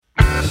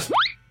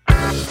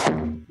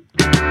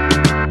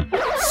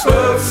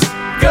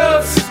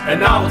and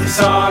novelty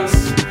songs.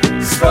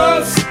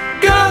 Spooks,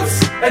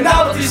 goofs, and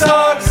novelty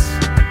songs.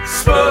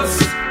 Spooks,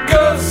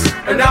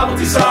 goofs, and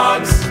novelty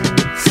songs.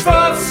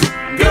 Spooks,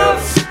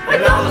 goofs,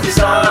 and novelty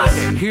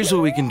songs. Here's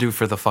what we can do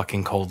for the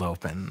fucking cold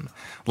open.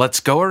 Let's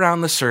go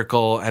around the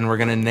circle, and we're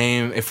going to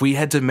name, if we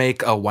had to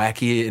make a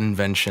wacky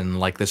invention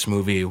like this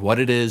movie, what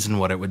it is and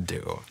what it would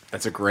do.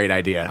 That's a great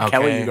idea. Okay.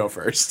 Kelly, you go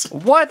first.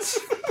 What?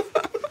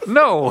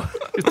 No,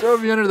 you're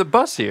throwing me under the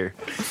bus here.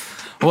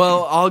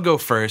 Well, I'll go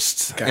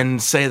first and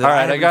say that. All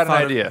right, I got an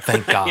thought idea.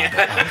 Thank God.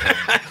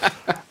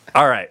 Okay.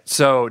 All right,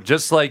 so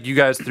just like you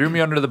guys threw me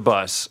under the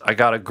bus, I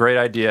got a great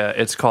idea.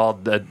 It's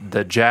called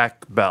the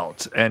jack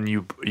belt,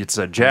 and it's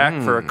a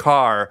jack for a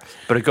car,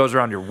 but it goes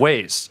around your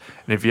waist.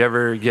 And if you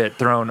ever get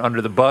thrown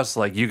under the bus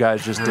like you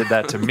guys just did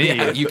that to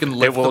me, you can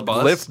lift it will the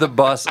bus. lift the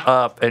bus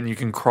up, and you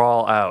can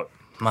crawl out.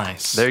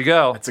 Nice. There you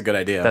go. That's a good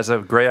idea. That's a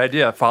great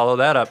idea. Follow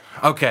that up.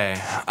 Okay.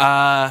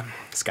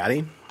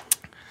 Scotty?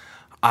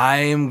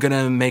 I'm going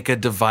to make a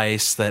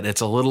device that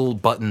it's a little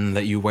button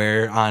that you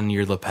wear on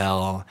your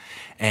lapel.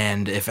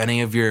 And if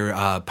any of your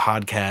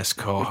podcast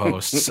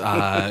co-hosts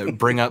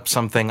bring up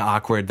something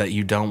awkward that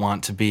you don't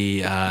want to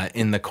be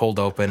in the cold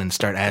open and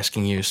start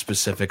asking you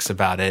specifics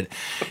about it,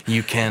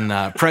 you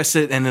can press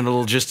it and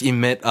it'll just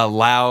emit a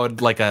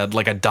loud, like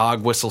a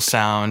dog whistle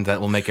sound that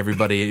will make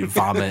everybody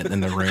vomit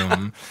in the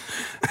room.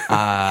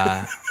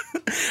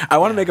 I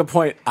want to make a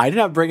point. I did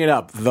not bring it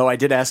up, though I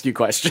did ask you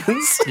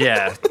questions.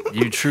 Yeah,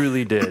 you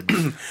truly did.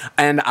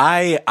 And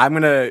I'm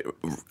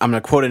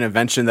gonna quote an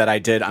invention that I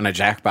did on a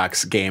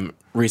Jackbox game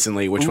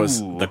recently, which was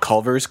the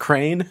Culver's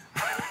crane.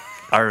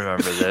 I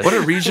remember this. What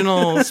a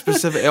regional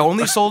specific,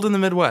 only sold in the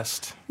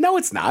Midwest. No,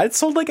 it's not. It's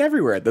sold like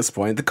everywhere at this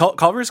point. The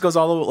Culver's goes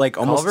all the way, like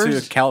almost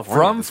Culver's? to California.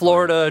 From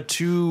Florida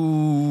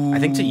to... I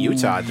think to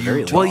Utah at the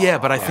very least. Well, yeah,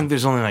 but I think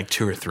there's only like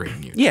 2 or 3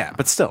 in Utah. Yeah,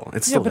 but still,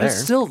 it's still there.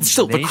 Still,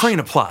 the crane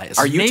applies.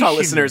 Our Utah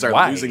listeners are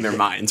nationwide. losing their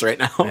minds right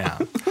now. Yeah.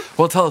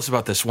 Well, tell us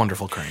about this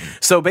wonderful crane.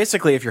 So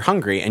basically, if you're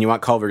hungry and you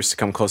want Culver's to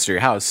come close to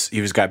your house,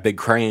 you've just got a big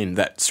crane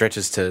that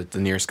stretches to the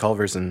nearest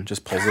Culver's and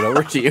just pulls it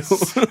over to you.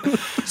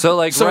 So,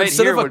 like, So right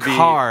instead here of a would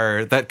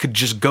car that could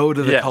just go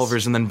to the Yes.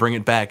 Culver's and then bring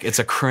it back, it's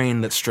a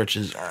crane that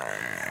stretches.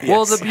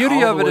 Well, the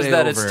beauty all of the it is way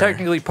that it's over.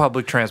 technically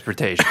public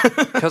transportation.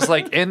 Because,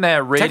 like, in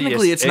that radius...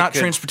 Technically, it's it not could-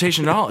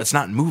 transportation at all. It's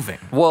not moving.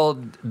 Well,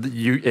 it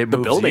The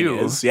moves building you.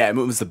 is. Yeah, it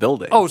moves the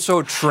building. Oh,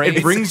 so trains...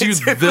 It brings you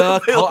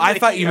the. Oh, I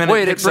thought you meant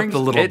Wait, it picks up the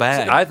little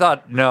bag. I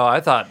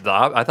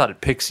thought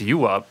it picks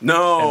you up.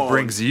 No. and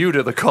brings you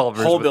to the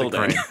Culver's Whole with the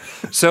building.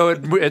 crane. So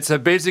it's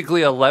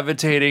basically a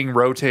levitating,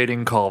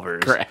 rotating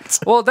Culver's. Correct.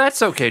 Well,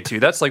 that's okay too.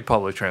 That's like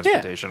public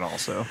transportation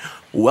also.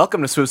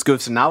 Welcome to Spoofs,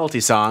 Goofs, and Novelty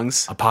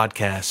Songs. a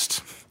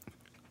podcast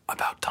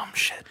about dumb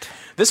shit.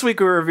 This week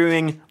we're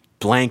reviewing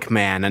Blank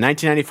Man, a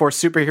 1994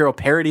 superhero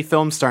parody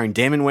film starring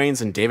Damon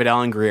Wayans and David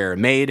Alan Grier,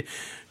 made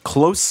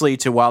closely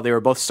to while they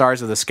were both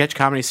stars of the sketch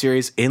comedy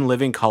series In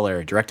Living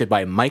Color, directed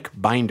by Mike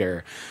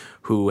Binder,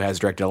 who has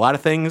directed a lot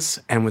of things,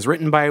 and was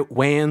written by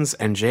Wayans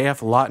and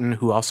J.F. Lawton,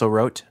 who also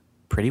wrote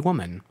Pretty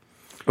Woman.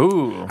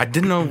 Ooh, I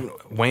didn't know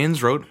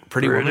Wayans wrote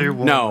Pretty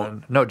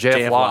Woman. no, J.F.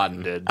 J.F.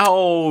 Lawton did.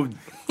 Oh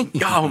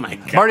my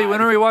God. Marty, when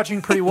are we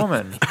watching Pretty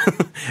Woman?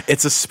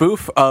 It's a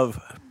spoof of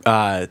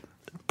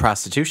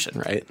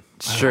prostitution, right?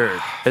 Sure,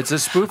 it's a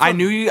spoof. I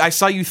knew you. I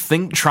saw you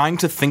trying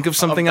to think of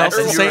something else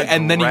to better say, one.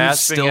 and then you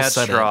grasping still at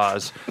said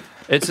straws.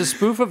 It's a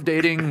spoof of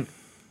dating,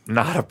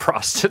 not a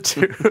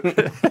prostitute.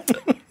 it.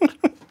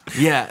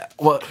 Yeah.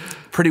 Well,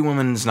 Pretty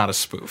Woman's not a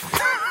spoof.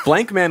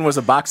 Blank Man was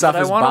a box But I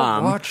office want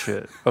bomb. to watch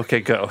it. Okay,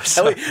 go.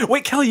 Kelly,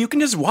 wait, Kelly, you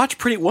can just watch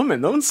Pretty Woman.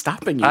 No one's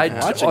stopping you from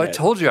watching I it.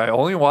 told you I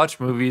only watch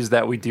movies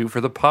that we do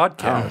for the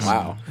podcast. Oh,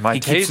 wow. My He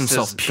keeps taste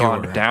himself has pure.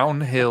 gone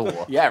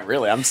downhill. Yeah,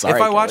 really. I'm sorry.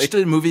 If I Kelly. watched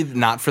a movie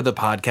not for the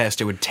podcast,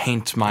 it would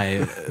taint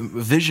my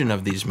vision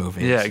of these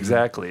movies. Yeah,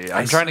 exactly.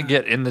 I'm trying to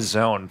get in the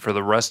zone for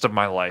the rest of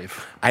my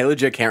life. I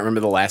legit can't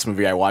remember the last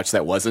movie I watched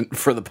that wasn't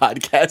for the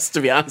podcast,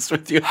 to be honest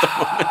with you at the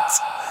moment.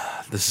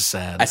 This is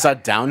sad. I saw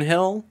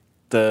Downhill,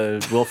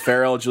 the Will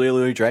Ferrell, Julia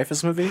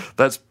Louis-Dreyfus movie.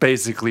 That's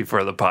basically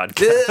for the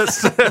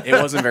podcast. It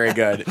wasn't very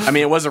good. I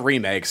mean, it was a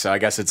remake, so I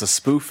guess it's a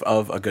spoof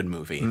of a good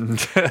movie. Blank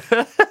That's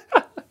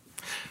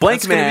going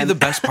to Man. be the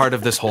best part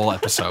of this whole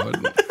episode.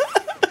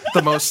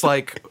 The most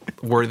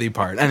worthy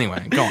part.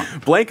 Anyway, go on.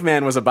 Blank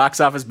Man was a box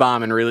office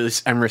bomb and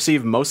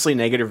received mostly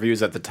negative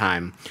reviews at the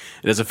time.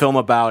 It is a film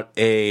about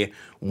a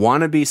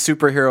wannabe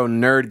superhero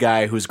nerd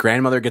guy whose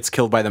grandmother gets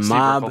killed by the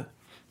mob. Urkel.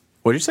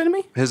 What did you say to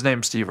me? His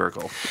name's Steve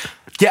Urkel.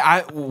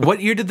 Yeah,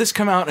 what year did this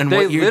come out, and They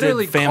what year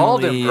literally did Family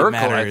called him Urkel,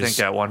 I Matters? think,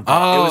 at one point.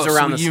 Oh, It was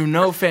around so the- you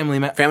know Family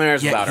Matters. Family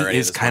Matters was yeah, out he already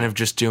is at this kind point. of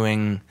just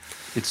doing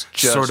It's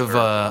just sort of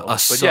a But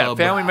sub. yeah,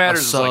 Family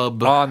Matters is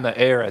sub like on the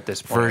air at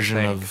this point. I version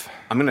think. of.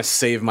 I'm going to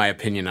save my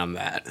opinion on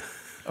that.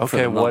 Okay,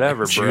 the moment.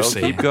 whatever, bro.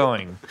 Juicy. Keep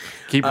going.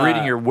 Keep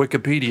reading your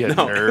Wikipedia,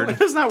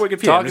 nerd. It's not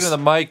Wikipedia. Talking to the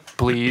mic,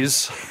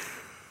 please.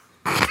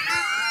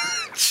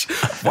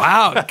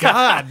 Wow,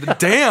 God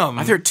damn.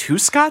 Are there two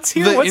Scotts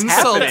here? The What's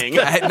insult. happening?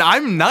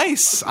 I'm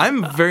nice.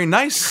 I'm very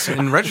nice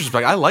in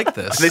retrospect. I like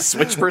this. They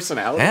switch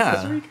personalities Yeah.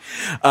 this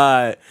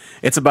week.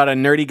 It's about a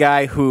nerdy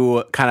guy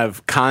who kind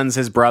of cons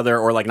his brother,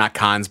 or like not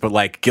cons, but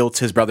like guilts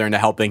his brother into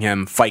helping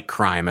him fight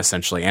crime,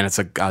 essentially. And it's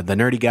the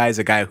nerdy guy is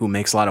a guy who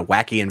makes a lot of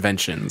wacky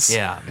inventions.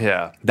 Yeah.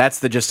 Yeah. That's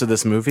the gist of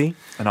this movie.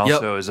 And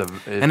also Yep. is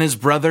And his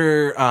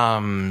brother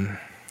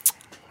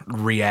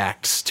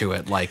reacts to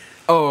it like,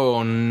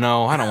 oh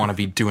no, I don't want to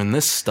be doing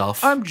this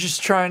stuff. I'm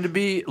just trying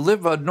to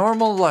live a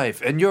normal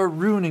life, and you're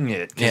ruining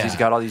it because Yeah. he's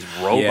got all these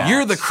robots. Yeah.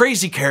 You're the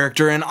crazy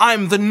character, and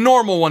I'm the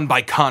normal one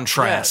by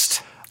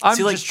contrast. Yes. I'm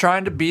See, like- just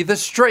trying to be the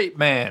straight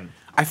man.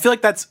 I feel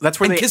like that's where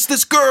And they kiss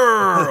this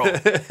girl.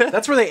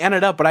 that's where they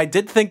ended up. But I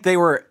did think they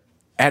were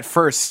at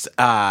first.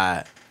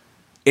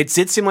 It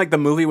did seem like the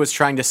movie was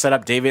trying to set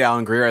up David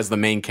Alan Grier as the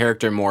main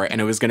character more, and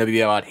it was going to be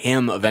about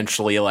him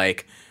eventually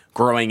like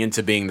growing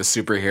into being the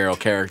superhero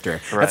character.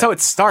 Right. That's how it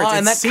starts. Oh,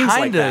 and it that seems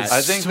like kinda that.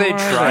 I think they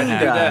Sorta. tried to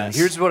do that. Yes.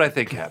 Here's what I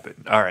think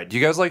happened. All right, do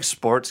you guys like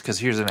sports? Because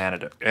here's an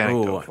anecdote.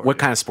 Ooh, what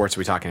kind of sports are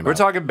we talking about? We're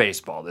talking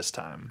baseball this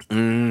time.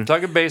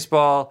 Talking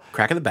baseball.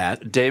 Crack of the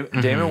bat. Damon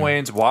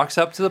Wayans walks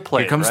up to the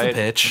plate. comes the right?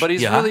 pitch. But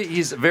Yeah.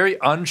 he's very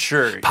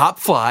unsure. Pop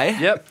fly.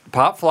 Yep,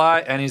 pop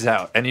fly, and he's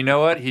out. And you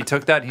know what? He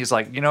took that and he's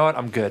like, you know what?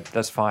 I'm good.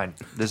 That's fine.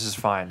 This is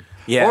fine.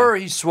 Yeah. Or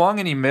he swung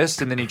and he missed,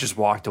 and then he just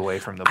walked away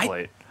from the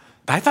plate.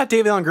 I thought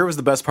David Alan Grier was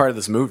the best part of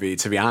this movie,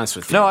 to be honest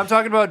with you. No, I'm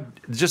talking about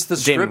just the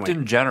Damon script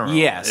in Wayans. general.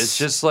 Yes. It's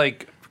just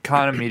like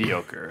kind of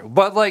mediocre.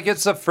 But like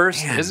it's a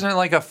first, isn't it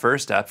like a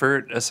first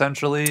effort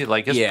essentially?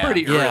 Like it's Yeah.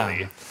 pretty Yeah.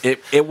 early.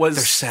 It was.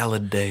 They're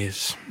salad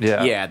days.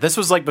 Yeah. Yeah, this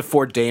was like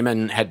before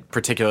Damon had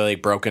particularly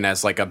broken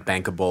as like a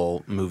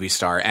bankable movie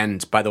star.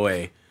 And by the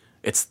way,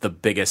 it's the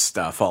biggest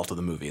fault of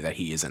the movie that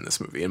he is in this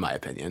movie, in my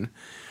opinion.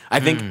 I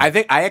think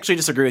I actually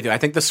disagree with you. I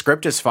think the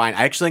script is fine.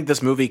 I actually think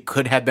this movie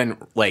could have been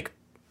like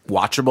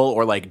watchable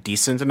or like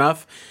decent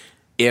enough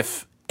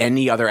if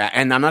any other.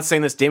 And I'm not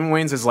saying this. Damon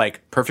Wayans is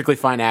like perfectly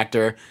fine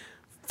actor,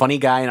 funny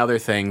guy, and other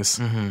things.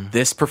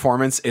 This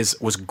performance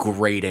was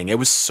grating. It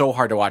was so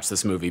hard to watch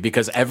this movie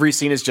because every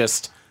scene is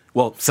just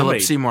somebody.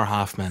 Philip Seymour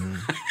Hoffman.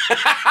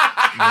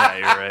 Yeah,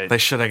 you're right. They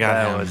should have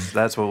got him.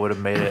 That's what would have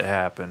made it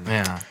happen.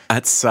 Yeah.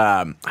 That's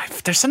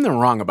there's something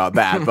wrong about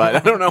that, but I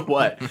don't know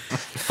what.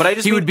 But I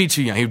just He would be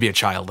too young. He would be a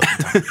child at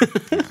the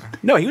time.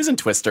 no. He was in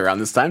Twister around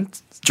this time,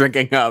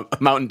 drinking a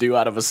Mountain Dew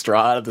out of a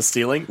straw out of the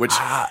ceiling. Which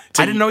I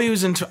didn't know he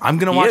was into. I'm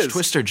gonna He watch is.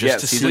 Twister just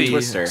Yes, to he's in see.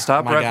 Twister.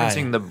 Stop my guy.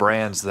 referencing the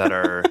brands that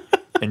are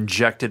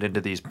injected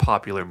into these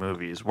popular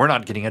movies. We're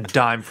not getting a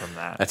dime from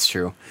that. That's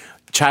true.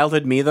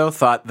 Childhood me though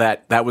thought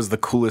that was the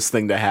coolest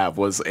thing to have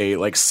was a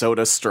like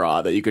soda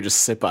straw that you could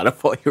just sip out of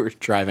while you were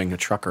driving a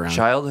truck around.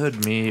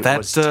 Childhood me was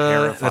That's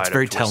terrified that's of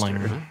very Twister.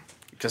 telling.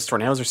 Because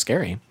tornadoes are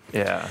scary.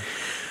 Yeah.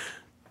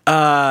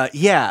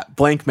 Yeah,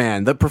 Blank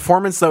Man. The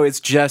performance though, it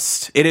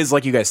is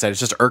like you guys said, it's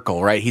just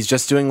Urkel, right? He's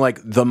just doing like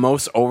the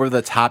most over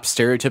the top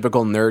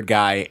stereotypical nerd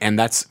guy, and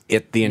that's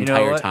it the You know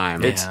entire what?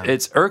 time. It's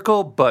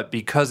Urkel, but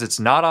because it's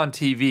not on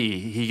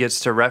TV, he gets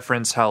to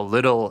reference how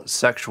little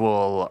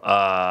sexual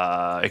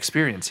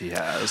experience he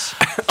has.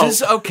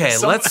 Okay,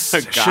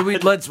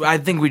 God. I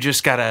think we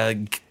just gotta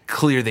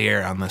clear the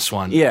air on this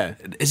one. Yeah.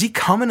 Is he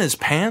coming his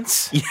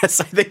pants?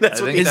 Yes, I think that's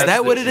I what think Is that's that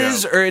the what it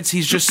is, joke. or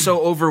he's just so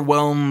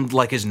overwhelmed,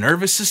 like his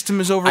nervous system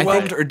is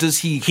overwhelmed, or does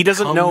he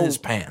doesn't cum know his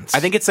pants? I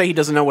think it's that he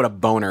doesn't know what a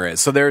boner is.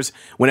 So there's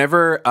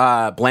whenever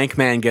Blank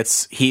Man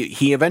gets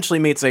he eventually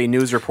meets a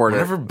news reporter.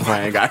 Whenever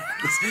Brian got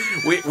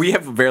we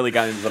have barely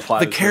gotten into the plot.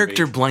 the of this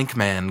character movie. Blank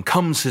Man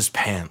comes his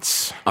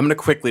pants. I'm going to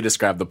quickly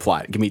describe the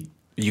plot.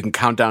 You can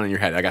count down in your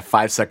head. I got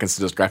 5 seconds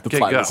to describe the Okay,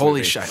 plot. go. Of this Holy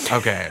movie. shit!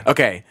 Okay.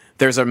 Okay,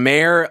 there's a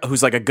mayor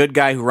who's like a good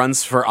guy who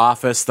runs for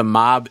office. The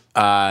mob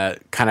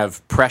kind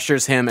of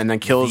pressures him and then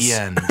kills. The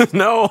end.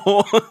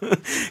 No,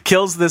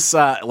 kills this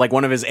like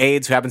one of his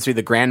aides who happens to be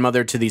the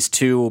grandmother to these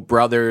two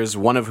brothers.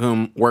 One of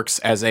whom works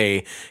as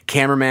a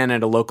cameraman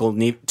at a local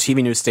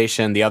TV news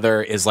station. The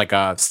other is like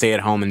a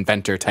stay-at-home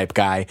inventor type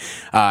guy.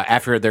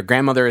 After their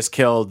grandmother is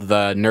killed,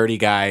 the nerdy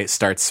guy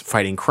starts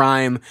fighting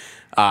crime.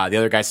 The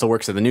other guy still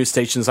works at the news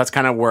station. So that's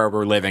kind of where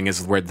we're living,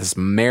 is where this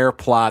mayor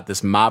plot,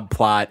 this mob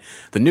plot,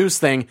 the news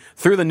thing.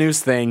 Through the news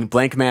thing,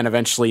 Blank Man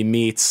eventually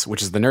meets,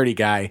 which is the nerdy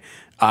guy,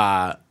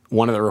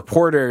 one of the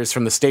reporters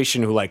from the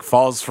station who like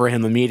falls for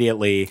him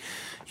immediately.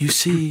 You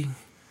see,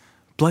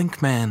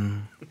 Blank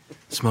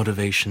Man's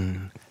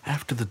motivation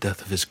after the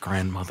death of his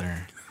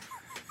grandmother,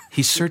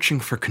 he's searching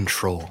for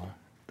control.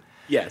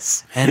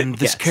 Yes. And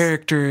this Yes.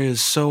 character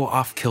is so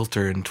off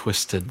kilter and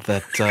twisted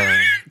that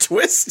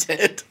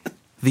Twisted.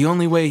 the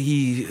only way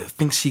he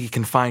thinks he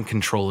can find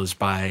control is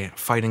by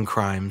fighting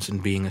crimes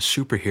and being a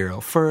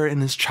superhero. For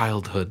in his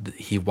childhood,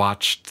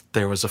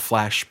 there was a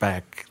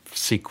flashback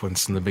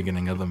sequence in the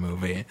beginning of the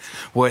movie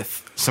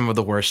with some of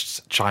the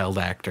worst child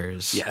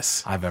actors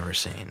Yes. I've ever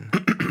seen.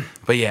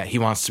 But yeah, he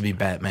wants to be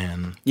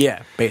Batman.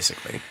 Yeah,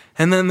 basically.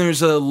 And then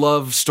there's a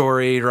love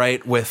story,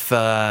 right, with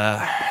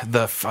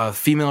the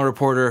female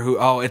reporter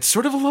who, it's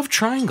sort of a love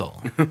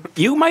triangle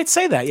You might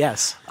say that,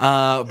 yes.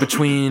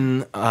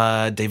 between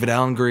David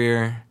Alan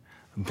Grier,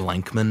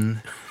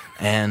 Blankman,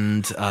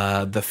 and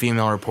the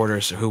female reporter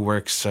who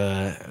works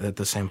at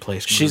the same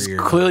place. She's Greer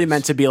clearly does.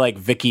 meant to be like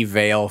Vicky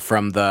Vale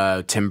from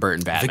the Tim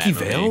Burton Batman Vicky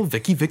movie. Vale?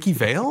 Vicky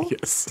Vale?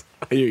 Yes.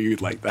 I knew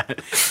you'd like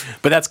that.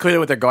 But that's clearly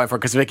what they're going for,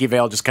 because Vicky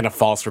Vale just kind of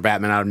falls for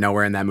Batman out of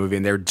nowhere in that movie,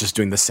 and they're just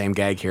doing the same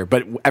gag here.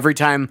 But every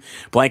time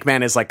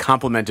Blankman is like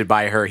complimented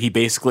by her, he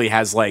basically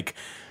has like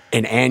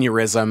an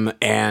aneurysm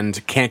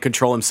and can't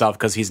control himself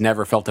because he's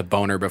never felt a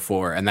boner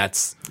before. And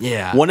that's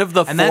one of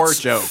the and 4 that's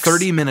jokes.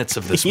 30 minutes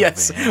of this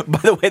Yes. movie. By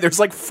the way, there's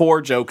like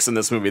 4 jokes in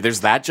this movie.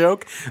 There's that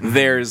joke.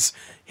 There's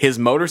his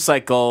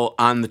motorcycle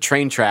on the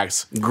train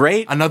tracks.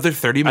 Great. Another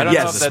 30 I minutes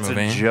don't know of if this that's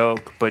movie. a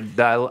joke, but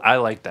I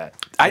like that.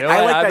 I You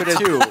know what? like that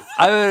too.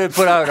 I'm gonna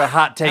put out a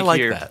hot take I like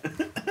here.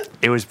 that.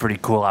 It was pretty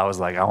cool. I was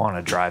like, I want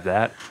to drive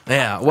that.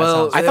 Yeah,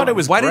 well, I thought it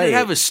was Why did great. it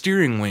have a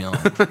steering wheel?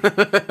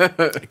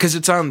 Because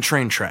it's on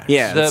train tracks.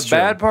 Yeah, The that's true.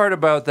 bad part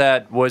about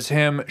that was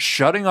him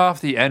shutting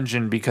off the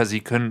engine because he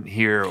couldn't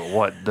hear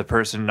what the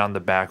person on the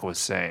back was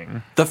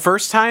saying. The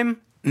first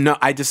time, no,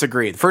 I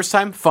disagree. The first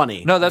time,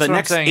 funny. No, that's the what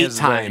next I'm saying. 8 is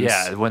times.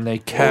 that, when they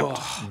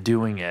kept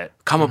doing it.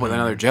 Come up with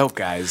another joke,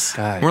 guys.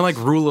 Guys. We're like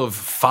rule of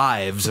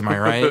 5s, am I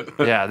right?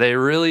 Yeah, they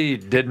really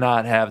did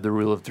not have the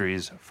rule of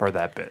 3s for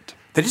that bit.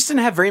 They just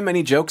didn't have very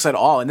many jokes at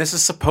all, and this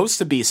is supposed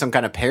to be some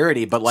kind of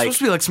parody, but It's like, supposed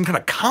to be like some kind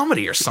of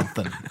comedy or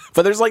something.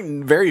 but there's like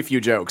very few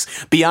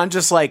jokes beyond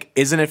just like,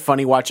 isn't it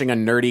funny watching a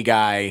nerdy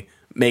guy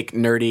make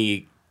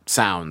nerdy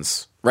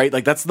sounds? Right,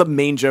 like that's the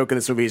main joke in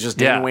this movie. Is just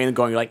Damon Wayne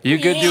going like, You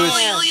could do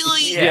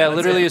it.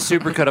 Literally a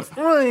supercut of.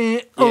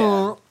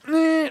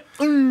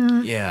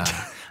 Yeah.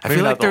 I Maybe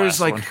feel not like the there was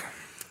last like one.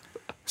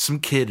 some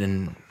kid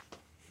in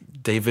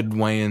David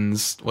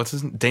Wayans. What's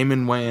his name?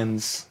 Damon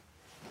Wayans.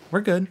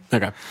 We're good.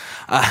 okay,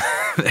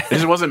 it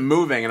just wasn't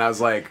moving, and I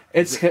was like,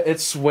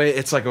 It's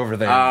like over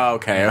there. oh,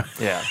 okay.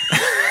 Yeah.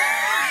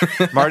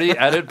 Marty,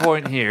 edit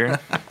point here.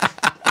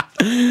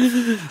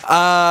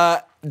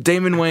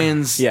 Damon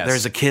Wayans. Yes.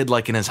 There's a kid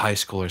like in his high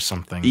school or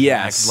something.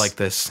 Yes. acted like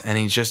this, and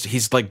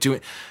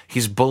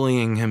he's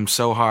bullying him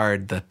so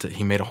hard that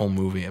he made a whole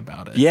movie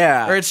about it.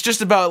 Yeah. or it's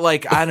just about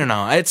like I don't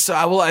know. It's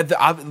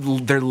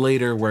their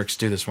later works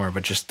do this more,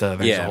 but just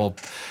there's Yeah. a whole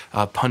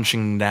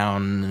punching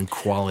down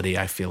quality.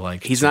 I feel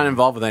like He's not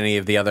involved with any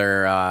of the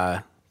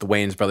other the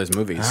Wayans brothers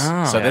movies,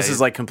 so this is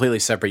like completely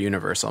separate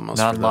universe almost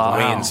Not for the long.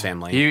 Wayans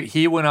family.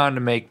 He went on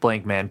to make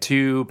Blank Man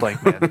 2,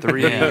 Blank Man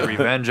 3,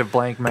 Revenge of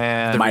Blank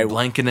Man. My-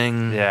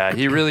 blanketing. Yeah,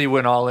 he really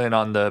went all in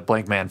on the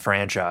Blank Man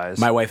franchise.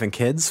 My Wife and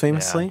Kids,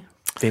 famously.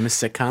 Famous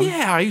sitcom.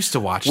 Yeah, I used to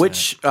watch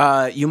Which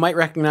you might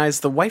recognize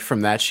the wife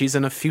from that. She's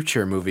in a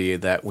future movie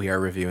that we are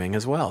reviewing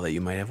as well that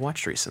you might have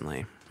watched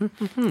recently.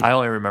 I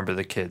only remember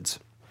the kids.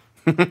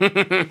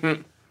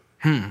 One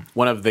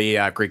of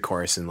the Greek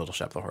chorus in Little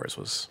Shop of the Horrors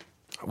was, that.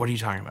 What are you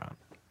talking about?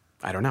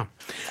 I don't know.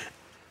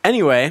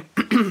 Anyway,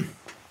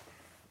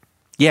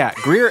 yeah,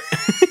 Greer.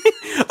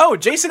 Oh,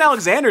 Jason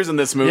Alexander's in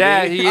this movie.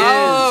 Yeah, he is.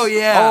 Oh,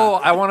 yeah. Oh,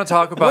 I want to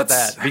talk about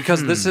What's- that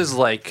because this is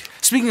like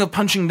Speaking of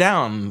punching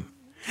down,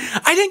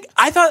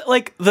 I thought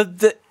like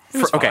the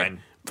was okay.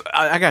 fine.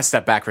 I gotta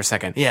step back for a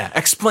second. yeah,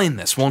 explain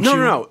this, won't you?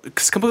 No,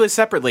 'cause completely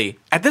separately.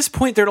 At this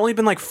point, there'd only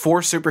been like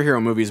 4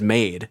 superhero movies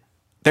made.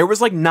 There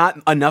was like not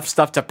enough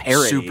stuff to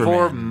parody. Superman.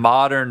 for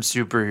modern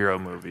superhero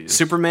movies.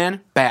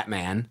 Superman,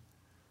 Batman,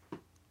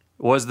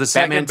 was the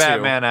second 2.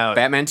 Batman out?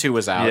 Batman 2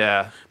 was out.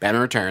 Yeah.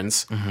 Batman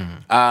Returns.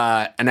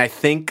 And I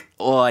think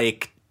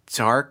like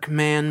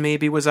Darkman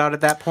maybe was out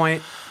at that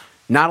point.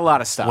 Not a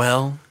lot of stuff.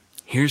 Well,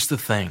 here's the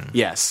thing.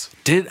 yes.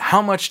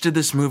 How much did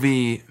this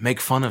movie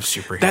make fun of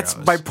superheroes? That's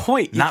my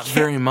point. You Not can't-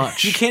 very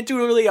much. You can't do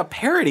really a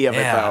parody of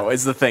Yeah. it though,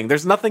 is the thing.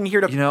 There's nothing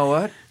here to You know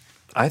what?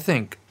 I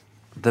think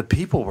the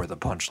people were the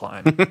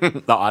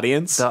punchline. the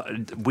audience.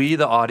 We,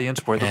 the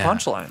audience, were the Yeah.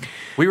 punchline.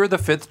 We were the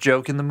 5th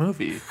joke in the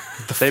movie.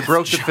 They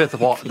broke the fifth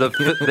wall.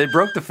 They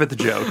broke the 5th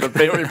joke.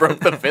 They only broke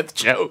the 5th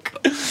joke.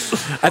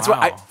 That's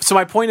Wow. so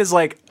my point is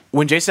like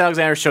when Jason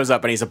Alexander shows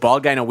up and he's a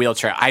bald guy in a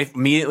wheelchair, I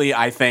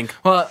think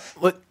Well,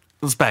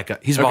 let's back up.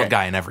 He's a bald Okay.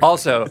 guy in everything.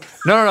 Also,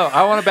 no.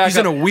 I want to back He's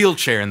up. in a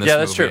wheelchair in this Yeah,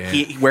 movie. that's true.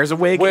 he wears a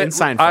wig in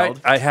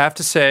Seinfeld. I have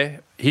to say,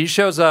 he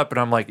shows up,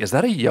 and I'm like, is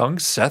that a young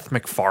Seth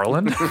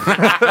MacFarlane?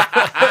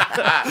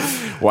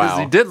 wow.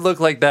 He did look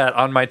like that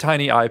on my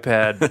tiny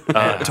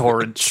iPad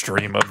torrent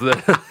stream of the.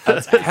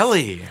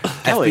 Kelly.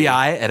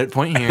 FBI, edit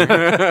point here.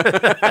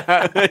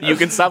 You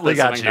can stop They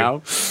got listening you.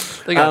 now.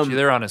 They got you.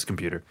 They're on his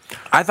computer.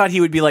 I thought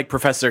he would be like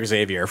Professor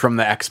Xavier from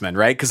the X-Men,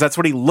 right? Because that's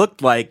what he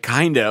looked like,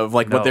 kind of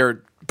like what No.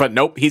 they're. But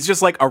nope, he's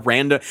just like a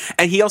random,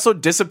 and he also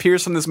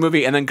disappears from this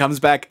movie and then comes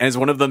back and is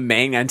one of the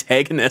main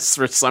antagonists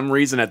for some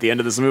reason at the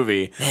end of this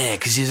movie. Yeah,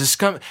 because he's a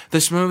scum.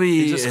 This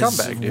movie He's a is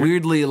scumbag, dude.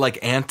 weirdly like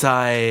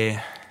anti.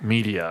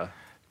 Media.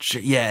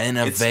 Yeah, in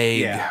a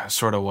vague yeah.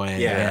 sort of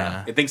way.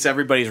 Yeah. It thinks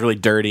everybody's really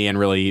dirty and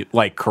really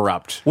like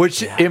corrupt.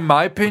 Which, in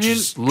my opinion,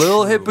 is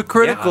little true.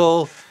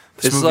 hypocritical.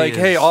 It's movie like,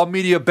 hey, is- all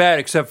media bad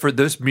except for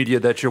this media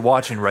that you're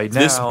watching right now.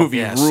 This movie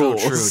Yeah,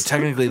 rules. so true.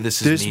 Technically,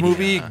 this is This media.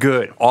 movie,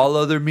 good. All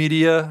other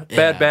media,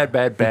 bad, Yeah.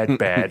 bad,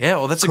 bad. Yeah,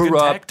 well, that's a good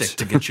Corrupt. tactic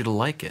to get you to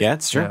like it. Yeah,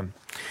 it's true. Yeah.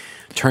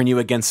 Turn you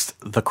against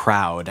the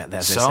crowd, as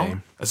they say.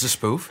 So, as a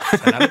spoof,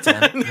 10 out of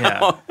 10.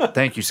 Yeah.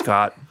 Thank you,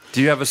 Scott.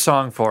 Do you have a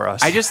song for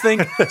us? I just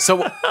think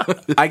so.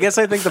 I guess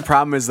I think the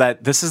problem is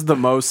that this is the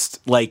most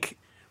like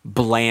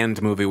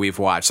bland movie we've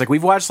watched. Like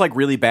we've watched like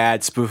really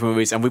bad spoof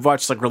movies, and we've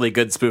watched like really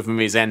good spoof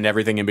movies, and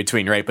everything in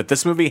between, right? But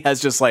this movie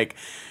has just like.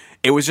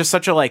 It was just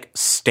such a like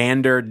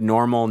standard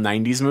normal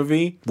 90s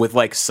movie with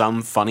like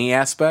some funny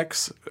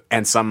aspects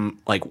and some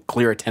like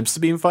clear attempts to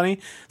being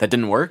funny that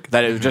didn't work,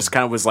 that it just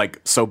kind of was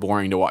like so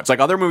boring to watch. Like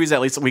other movies,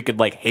 at least we could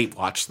like hate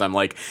watch them.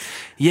 Like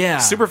Yeah.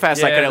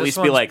 Superfast, I Yeah, could at this least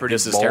be one's like, pretty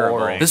this is terrible.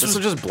 boring. This was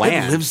just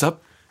bland. It lives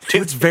up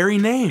to its very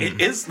name. It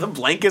is the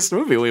blankest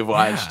movie we've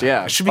watched.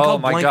 Yeah. It should be Oh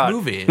called my Blank god!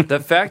 Movie. The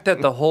fact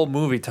that the whole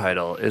movie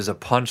title is a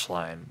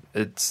punchline.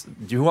 It's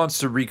who wants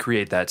to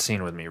recreate that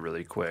scene with me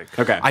really quick?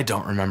 Okay. I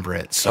don't remember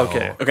it, so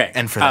Okay.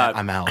 And for that,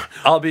 I'm out.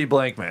 I'll be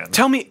blank, man.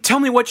 Tell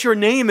me what your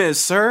name is,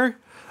 sir.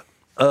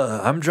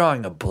 I'm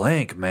drawing a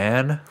blank,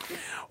 man.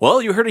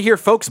 Well, you heard it here,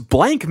 folks.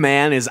 Blank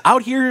Man is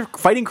out here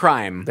fighting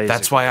crime.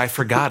 That's why I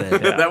forgot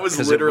it. Yeah, That was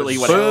 'cause literally it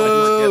what was I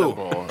was.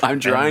 forgettable I'm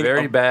and drawing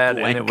very a bad,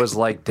 blank. and it was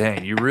like,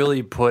 dang, you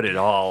really put it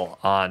all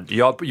on.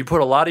 You put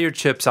a lot of your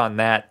chips on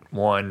that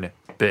one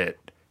bit.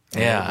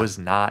 And Yeah. it was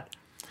not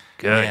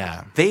good.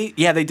 Yeah.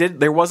 They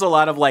did. There was a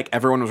lot of like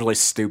everyone was really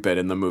stupid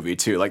in the movie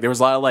too. Like there was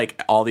a lot of like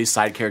all these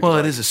side characters. Well,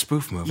 like, it is a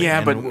spoof movie. Yeah,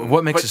 and but-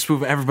 what makes but- a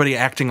spoof? Everybody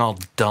acting all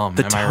dumb.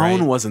 the am I tone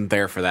right? wasn't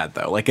there for that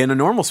though. Like in a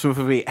normal spoof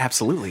movie,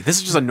 absolutely. This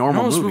is just a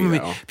normal Normal movie.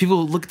 spoof movie.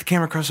 People look at the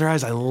camera across their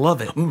eyes. I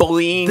love it.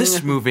 Bling.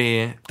 This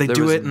movie, they There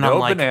do was it, and no I'm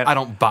like, banana- I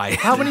don't buy it.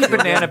 How many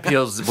banana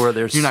peels were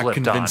there You're not slipped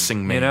convincing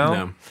on? me. You know?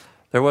 No.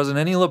 There wasn't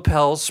any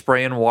lapels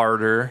spraying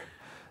water.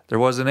 There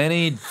wasn't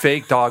any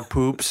fake dog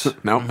poops.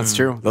 No, that's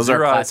true. Those 0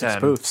 are out of classic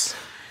 10. spoofs.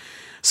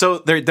 So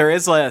there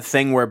is a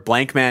thing where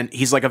Blank Man,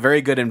 he's like a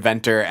very good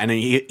inventor, and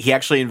he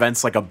actually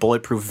invents like a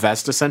bulletproof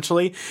vest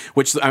essentially,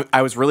 which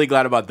I was really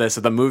glad about this.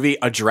 That the movie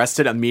addressed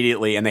it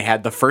immediately, and they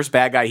had the first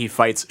bad guy he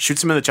fights,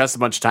 shoots him in the chest a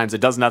bunch of times,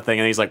 it does nothing,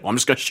 and he's like, well, I'm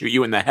just going to shoot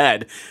you in the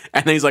head.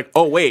 And then he's like,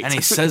 oh, wait. And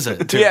he says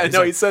it, too. Yeah, He's no,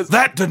 like, he says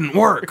that didn't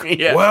work.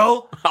 Yeah.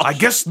 Well, I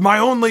guess my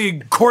only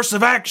course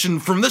of action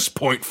from this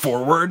point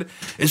forward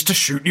is to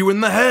shoot you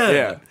in the head.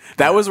 Yeah.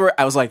 That was where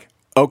I was like,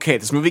 okay,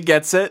 this movie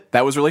gets it.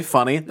 That was really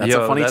funny. That's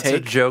a funny that's take. a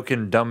joke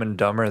in Dumb and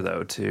Dumber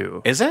though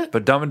too. Is it?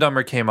 But Dumb and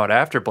Dumber came out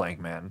after Blank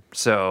Man.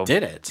 So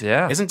Did it?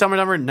 Yeah. Isn't Dumb and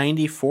Dumber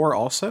 94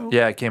 also?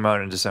 Yeah, it came out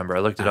in December.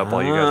 I looked it up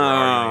while you guys were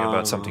arguing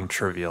about something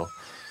trivial.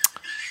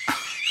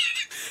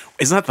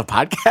 Isn't that the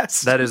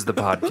podcast? That is the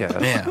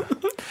podcast. Yeah.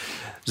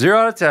 0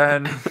 out of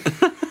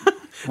 10.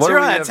 What do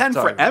 0 we out have of to 10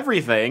 talk for about?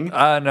 everything.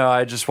 No,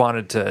 I just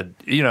wanted to,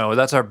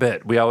 that's our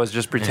bit. We always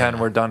just pretend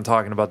we're done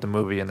talking about the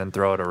movie and then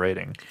throw out a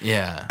rating.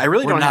 Yeah. I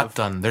really We're don't not have-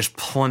 done. There's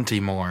plenty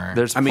more.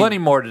 There's mean- plenty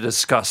more to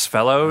discuss,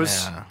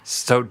 fellows. Yeah.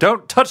 So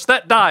don't touch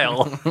that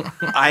dial.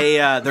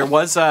 There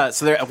was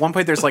at one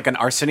point there's like an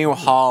Arsenio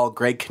Hall,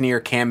 Greg Kinnear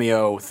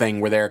cameo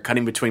thing where they're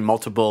cutting between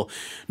multiple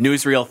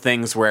newsreel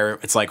things where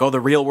it's like, oh, the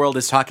real world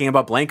is talking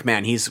about Blank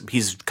Man. He's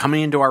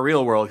coming into our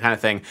real world kind of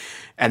thing.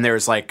 And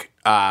there's like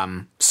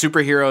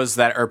superheroes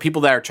that are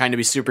people that are trying to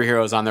be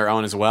superheroes on their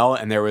own as well.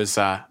 And there was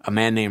a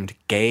man named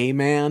Gay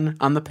Man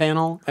on the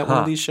panel at one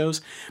of these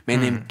shows.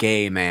 Named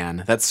Gay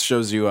Man. That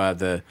shows you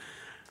the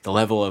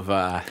level of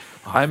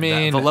I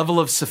mean, the level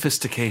of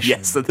sophistication.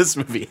 yes that this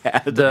movie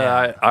had.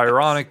 the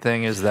ironic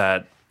thing is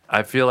that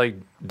I feel like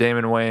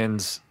Damon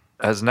Wayans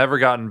has never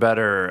gotten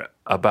better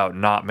about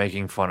not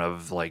making fun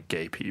of like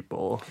gay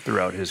people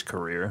throughout his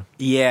career.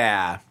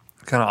 Yeah.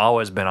 Kind of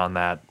always been on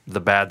the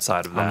bad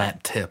side of that. On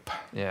that tip.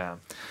 Yeah.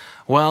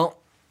 Well,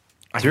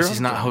 I guess Zero?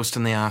 he's not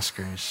hosting the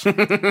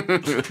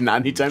Oscars.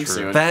 Not anytime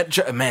soon.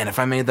 Man, if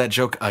I made that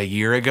joke a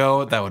year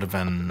ago, that would have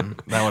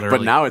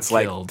really now it's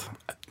like- killed.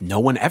 No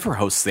one ever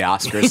hosts the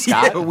Oscars,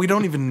 Scott. Yeah, we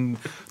don't even.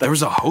 There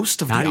was a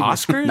host of the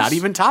Oscars. Not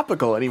even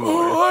topical anymore.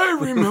 Oh,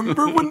 I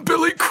remember when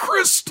Billy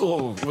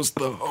Crystal was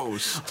the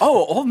host.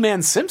 Oh, old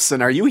man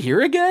Simpson, are you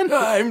here again?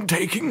 I'm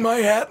taking my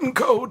hat and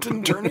coat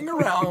and turning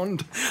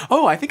around.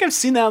 Oh, I think I've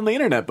seen that on the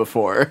internet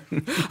before.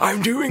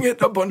 I'm doing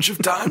it a bunch of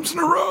times in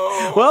a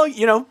row.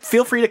 Well,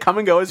 feel free to come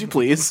and go as you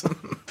please.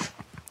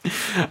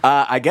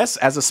 I guess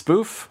as a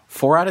spoof,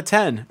 4 out of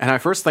 10. And my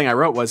first thing I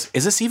wrote was,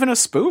 is this even a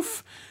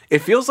spoof? It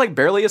feels like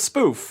barely a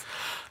spoof.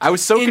 I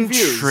was so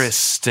confused.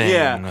 Interesting.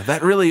 Yeah.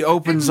 That really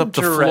opens up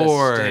the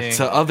floor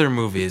Interesting. to other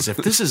movies. If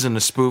this isn't a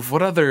spoof,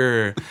 what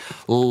other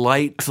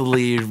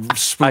lightly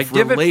spoof I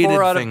give it related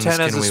 4 out of things 10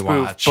 as can a we spoof,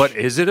 watch? but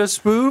is it a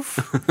spoof?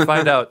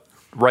 Find out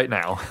right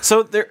now.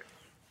 So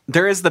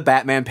there is the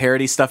Batman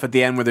parody stuff at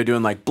the end where they're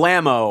doing like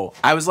blammo.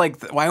 I was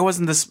like, why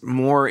wasn't this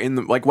more in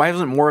the like? Why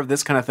wasn't more of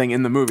this kind of thing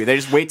in the movie? They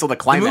just wait till the The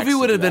climax. movie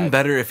would to have do been that.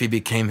 better if he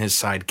became his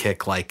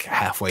sidekick like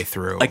halfway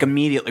through. Like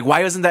immediately.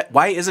 Why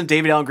isn't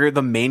David Allen Greer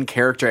the main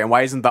character, and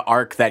why isn't the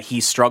arc that he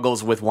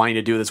struggles with wanting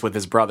to do this with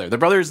his brother? The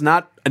brother is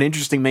not an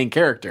interesting main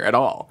character at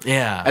all.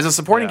 Yeah. As a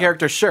supporting Yeah.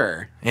 character,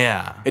 sure.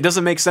 yeah. It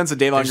doesn't make sense that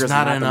David Allen Greer There's is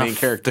not not enough. the main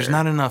character. There's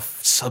not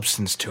enough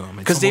substance to him.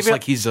 It's 'Cause almost David-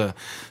 like he's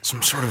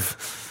some sort of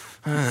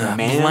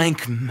Man?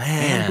 blank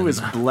man. Who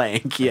is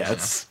blank?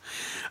 Yes.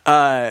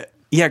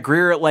 Yeah,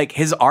 Greer, like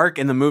his arc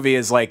in the movie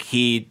is like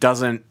he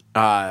doesn't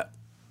have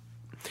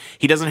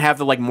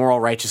the like moral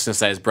righteousness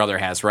that his brother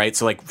has, right?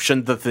 So like,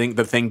 shouldn't the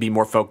thing be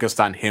more focused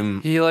on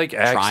him? He like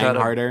acts Trying out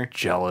of harder?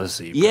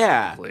 jealousy.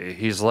 Yeah. probably.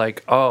 He's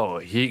like, oh,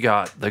 he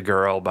got the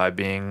girl by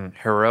being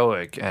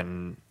heroic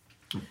and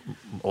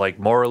like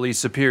morally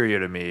superior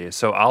to me,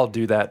 so I'll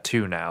do that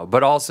too now.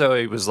 But also,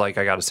 it was like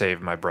I got to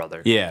save my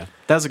brother. Yeah,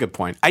 that's a good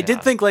point. I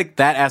did think like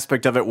that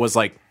aspect of it was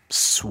like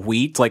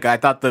sweet. Like I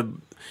thought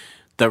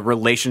the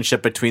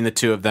relationship between the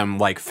two of them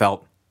like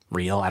felt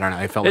real. I don't know.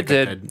 I felt It like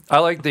did. I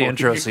like the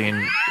intro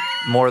scene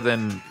more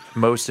than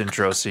most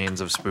intro scenes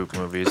of spook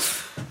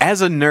movies.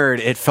 As a nerd,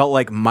 it felt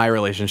like my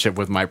relationship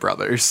with my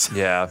brothers.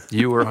 Yeah,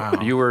 you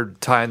were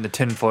tying the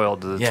tinfoil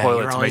to the yeah,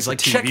 toilet you're to always make like,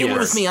 the TV check in work.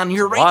 with me on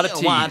your A lot of radio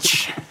tea.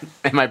 watch.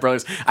 And my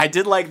brothers. I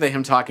did like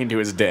him talking to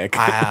his dick.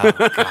 Oh,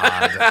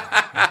 God.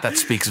 That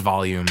speaks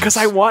volumes. Because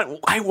I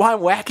want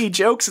wacky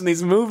jokes in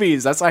these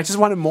movies. I just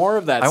wanted more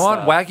of that. I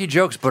want stuff. wacky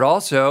jokes, but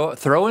also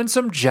throw in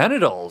some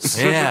genitals.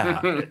 Yeah.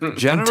 I'm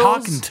Genitals.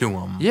 talking to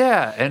him.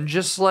 Yeah, and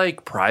just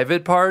like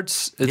private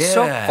parts. It's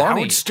so Yeah, funny.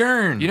 Howard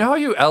Stern. You know how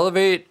you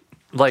elevate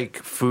like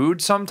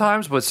food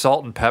sometimes with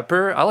salt and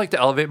pepper? I like to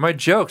elevate my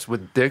jokes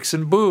with dicks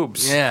and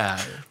boobs. Yeah.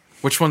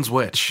 Which one's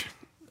which?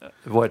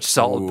 What,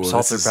 salt Ooh,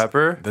 or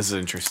pepper? This is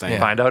interesting.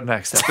 Find out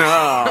next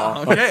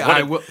time. Okay,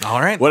 I will. All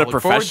right. What I a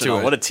look forward professional.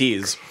 to it. What a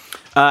tease.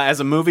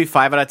 As a movie,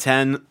 5 out of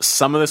 10.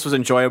 Some of this was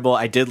enjoyable.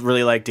 I did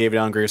really like David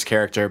Allen Greer's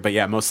character, but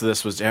yeah, most of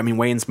this was. I mean,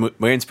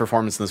 Wayne's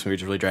performance in this movie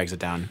just really drags it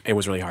down. It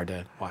was really hard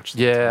to watch.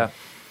 Yeah.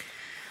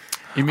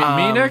 You mean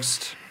me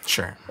next?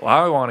 Sure.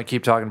 Well, I want to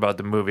keep talking about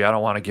the movie. I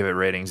don't want to give it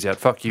ratings yet.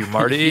 Fuck you,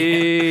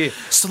 Marty.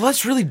 So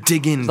let's really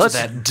dig into Let's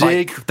that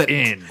dig bike, that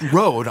in.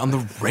 road on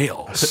the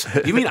rails.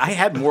 You mean I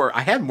had more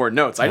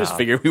notes? I just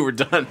figured we were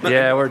done.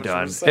 Yeah, we're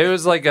done. It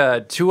was like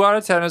a 2 out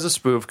of 10 as a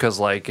spoof because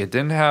like it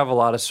didn't have a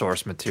lot of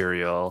source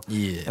material.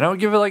 Yeah. And I would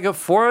give it like a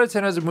 4 out of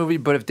 10 as a movie.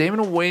 But if Damon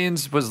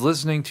Wayans was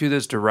listening to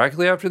this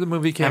directly after the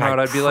movie came And out,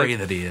 I I'd be pray like,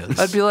 that he is.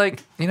 I'd be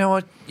like, you know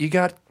what? You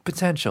got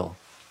potential.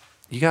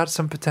 You got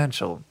some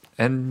potential,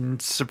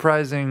 and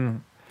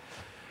surprising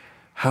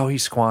how he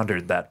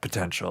squandered that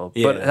potential.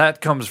 But Yeah.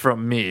 that comes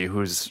from me,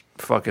 who's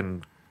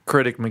fucking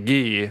Critic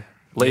McGee.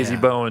 Lazy Yeah.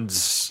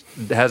 Bones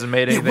hasn't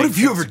made Yeah, anything. what have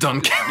you since- ever done,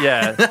 Ken?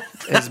 Yeah,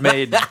 has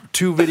made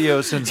 2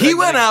 videos since He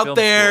went exiting out film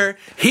there,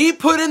 he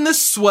put in the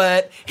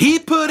sweat, he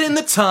put in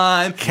the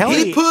time,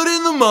 Kelly- he put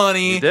in the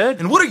money. He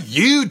did. And what are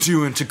you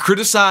doing to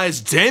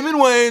criticize Damon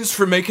Wayans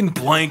for making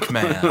Blank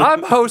Man? school.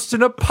 I'm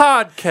hosting a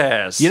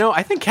podcast. You know,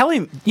 I think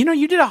Kelly. You know,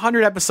 you did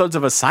 100 episodes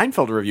of a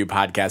Seinfeld review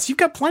podcast. You've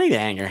got plenty to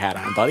hang your hat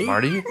on, buddy.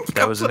 Marty,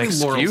 that was an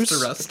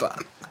excuse. rest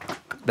on.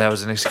 That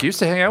was an excuse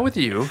to hang out with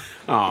you.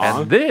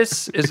 Aw. And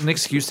this is an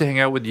excuse to hang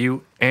out with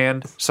you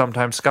and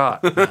sometimes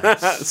Scott. Don't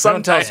tell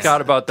Sometimes. Scott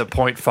about the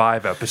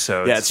 0.5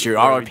 episodes. Yeah, it's true. that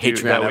Our we do-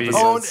 Patreon that we-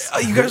 episodes. Oh,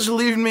 you guys are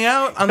leaving me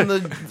out on the.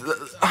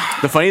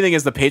 The funny thing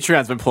is, the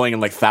Patreon's been pulling in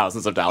like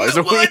thousands of dollars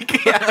a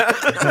week.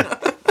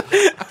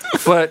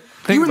 But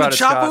think You and the about it,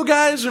 Chapo Scott.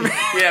 guys? Or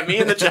Yeah, me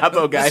and the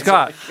Chapo guys.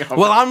 Scott,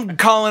 well, I'm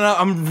calling out.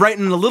 I'm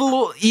writing a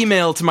little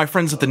email to my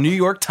friends at the New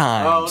York Oh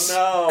Times.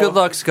 no. good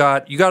luck,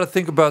 Scott. You got to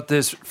think about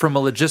this from a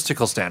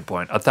logistical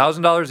standpoint.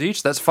 $1,000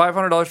 each, that's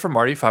 $500 for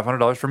Marty,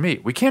 $500 for me.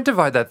 We can't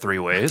divide that 3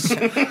 ways.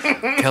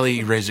 Kelly,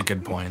 you raised a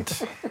good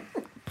point.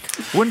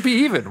 Wouldn't be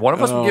even. One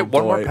of us would Oh, get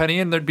one more boy. penny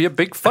and there'd be a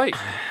big fight.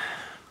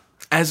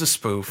 As a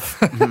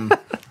spoof,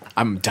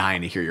 I'm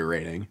dying to hear your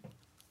rating.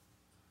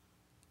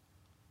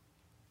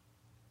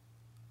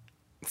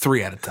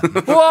 3 out of 10.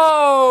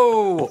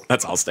 Whoa!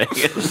 That's all staying.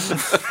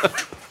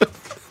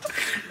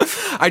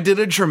 I did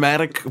a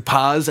dramatic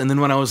pause, and then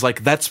when I was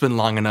like, "That's been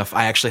long enough,"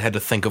 I actually had to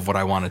think of what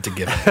I wanted to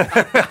give it. I was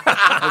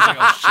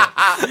like,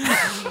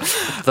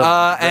 "Oh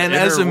shit!" And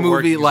as a inner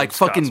movie, workings like of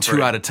Scott's fucking 2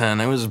 brain. out of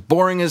 10. It was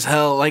boring as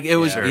hell. Like it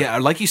was, Yeah. yeah,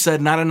 like you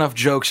said, not enough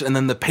jokes, and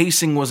then the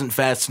pacing wasn't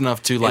fast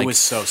enough to like. was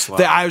so slow.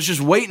 I was just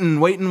waiting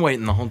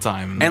the whole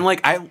time. And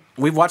like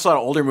we've watched a lot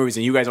of older movies,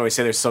 and you guys always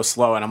say they're so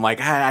slow, and I'm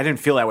like, I didn't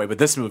feel that way. But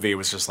this movie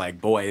was just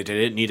like, boy, it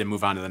didn't need to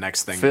move on to the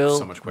next thing Fill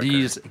so much quicker.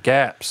 these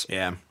gaps.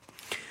 Yeah.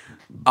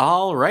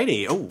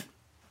 Alrighty.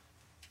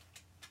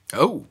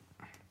 oh,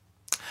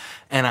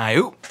 and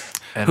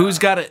who's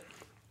got it?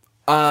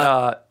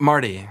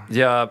 Marty.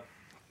 Yeah,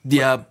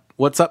 Yeah.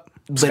 What's up?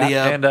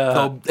 Video. And,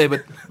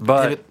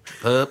 but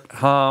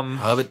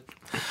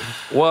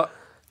what?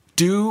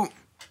 do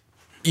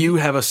You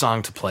have a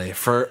song to play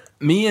for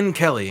me and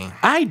Kelly.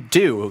 I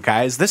do,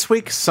 guys. This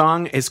week's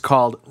song is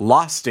called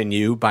Lost in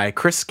You by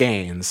Chris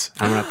Gaines.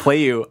 I'm going to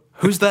play you.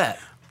 Who's that?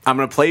 I'm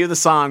going to play you the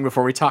song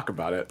before we talk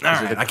about it. All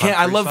right.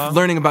 I love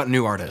learning about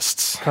new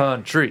artists.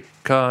 Country.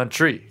 Oh,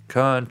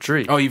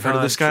 you've heard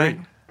of this guy?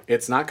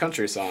 It's not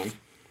country song.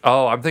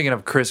 Oh, I'm thinking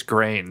of Chris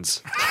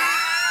Grains.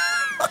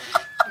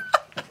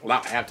 Well,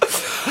 I have to.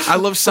 I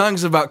love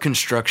songs about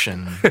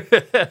construction.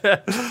 I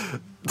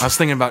was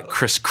thinking about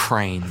Chris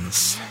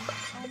Cranes.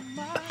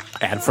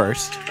 Ad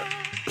first.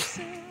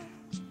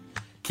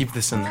 Keep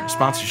this in there.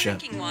 Sponsorship.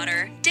 Drinking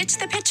water. Ditch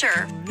the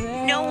pitcher.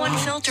 No one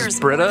filters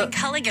Brita? more than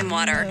Culligan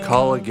water.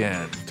 Call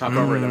again. Talk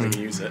over it, then we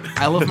can use it.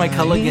 I love my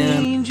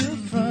Culligan. Angel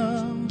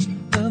from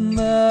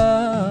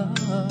above,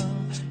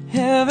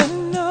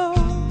 heaven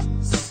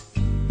knows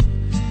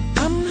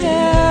I'm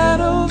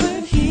head over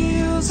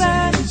heels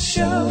and it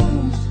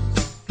shows.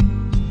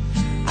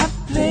 I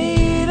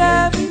played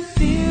every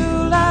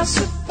field, I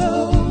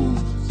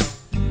suppose,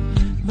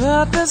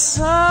 but there's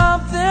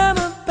something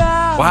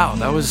about Wow,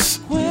 that was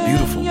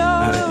beautiful.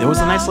 It was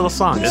a nice little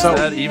song. Is So,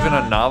 that even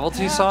a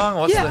novelty song?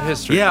 What's the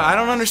history? Yeah, I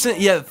don't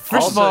understand. Yeah,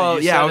 first Also, of all,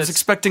 you I said was it's-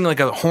 expecting like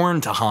a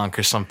horn to honk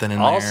or something in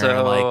Also,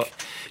 there. Like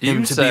him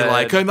you to be said-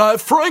 like,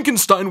 and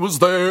Frankenstein was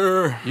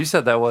there. You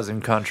said that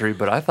wasn't country,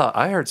 but I thought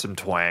I heard some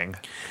twang.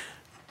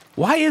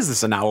 why is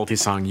this a novelty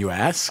song, you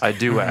ask? I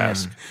do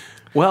ask.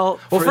 Well,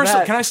 for first,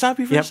 that- can I stop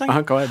you for a Yep,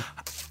 second? go ahead.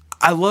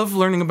 I love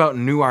learning about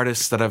new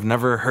artists that I've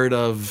never heard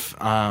of,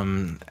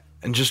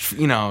 and just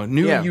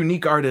new Yeah.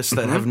 unique artists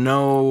that have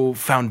no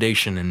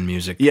foundation in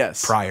music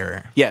Yes.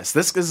 prior. Yes,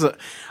 this is a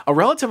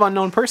relative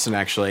unknown person,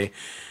 actually.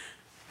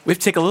 We have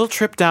to take a little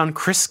trip down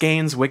Chris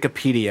Gaines'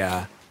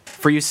 Wikipedia.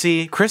 For you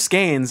see, Chris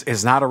Gaines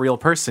is not a real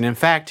person. In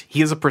fact,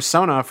 he is a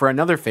persona for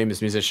another famous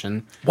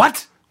musician.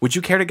 What? Would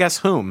you care to guess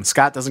whom?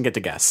 Scott doesn't get to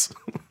guess.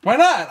 Why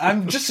not?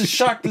 I'm just as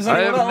shocked as I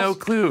anyone have else. no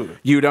clue.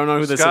 You don't know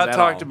who this Scott is at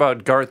talked all.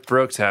 about Garth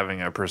Brooks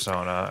having a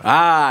persona.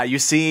 Ah, you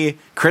see,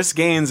 Chris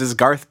Gaines is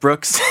Garth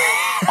Brooks'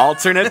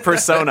 alternate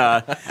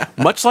persona.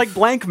 Much like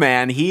Blank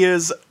Man, he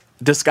is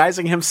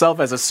disguising himself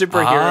as a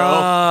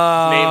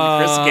superhero named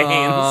Chris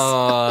Gaines.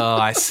 Oh,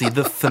 I see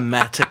the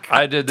thematic.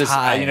 I did this.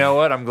 tie. You know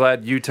what? I'm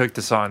glad you took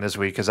the song this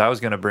week because I was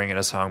going to bring in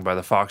a song by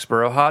the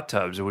Foxborough Hot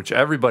Tubs, which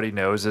everybody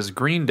knows is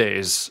Green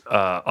Day's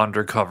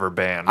undercover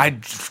band. I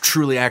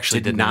truly actually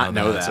Did did not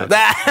know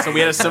that. So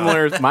we had a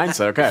similar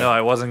mindset. Okay. no,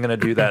 I wasn't going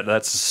to do that.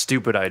 That's a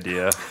stupid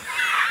idea.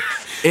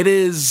 It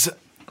is.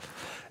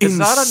 It's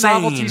not a insane.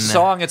 novelty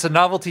song. It's a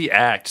novelty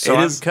act. So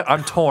It is-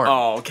 I'm torn.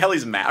 Oh,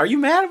 Kelly's mad. Are you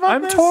mad about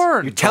I'm this?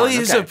 torn. You're Kelly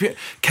torn, is okay.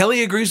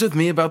 Kelly agrees with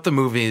me about the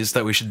movies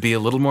that we should be a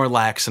little more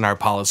lax in our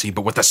policy,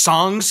 but with the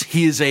songs,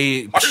 he is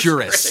a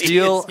purist.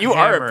 Steel You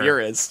are hammer. a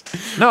purist.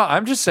 No,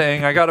 I'm just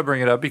saying I got to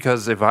bring it up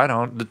because if I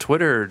don't, the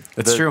Twitter,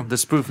 That's true. The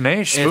Spoof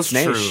Nation. It's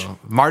Spoof true. Nation.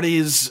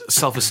 Marty's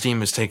self-esteem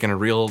has taken a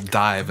real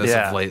dive as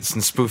Yeah. of late,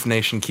 since Spoof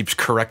Nation keeps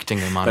correcting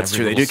him on That's every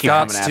true. They little do keep stuff.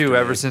 coming Scott's after too. me.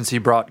 Ever since he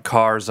brought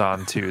cars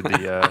onto the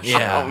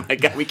Yeah. Oh my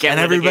god, we can't. And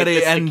everybody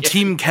litigate this and again.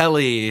 Team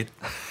Kelly,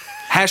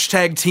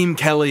 hashtag Team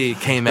Kelly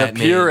came at me.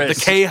 purist.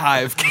 The K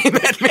Hive came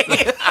at me.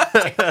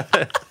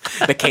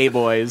 the K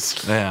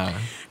Boys. Yeah.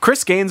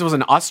 Chris Gaines was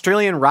an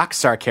Australian rock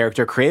star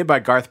character created by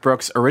Garth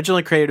Brooks,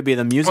 originally created to be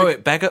the music. Oh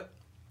wait, back up.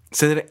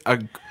 Say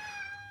that.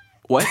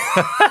 What?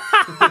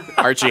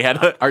 Archie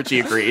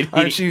agreed.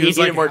 Archie was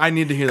needed like, I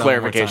need to hear that one more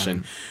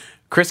clarification. time.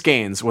 Chris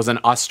Gaines was an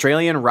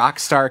Australian rock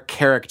star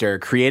character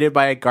created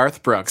by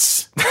Garth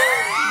Brooks.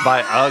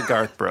 by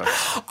Garth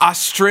Brooks.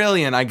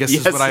 Australian, I guess,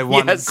 is what I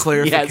wanted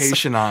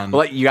clarification on.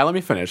 Well, you gotta let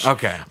me finish.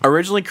 Okay.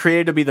 Originally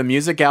created to be the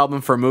music album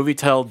for a movie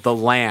titled The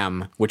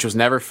Lamb, which was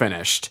never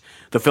finished.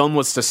 The film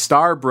was to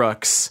star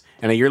Brooks,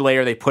 and a year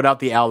later they put out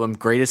the album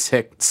Greatest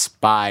Hits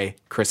by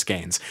Chris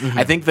Gaines. Mm-hmm.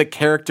 I think the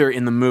character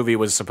in the movie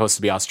was supposed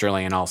to be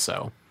Australian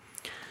also.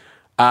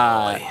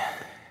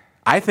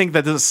 I think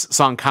that this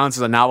song counts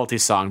as a novelty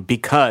song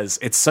because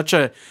it's such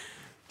a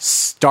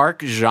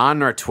stark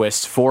genre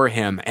twist for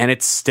him, and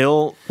it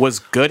still was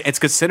good. It's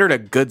considered a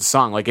good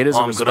song. Like it is.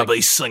 I'm gonna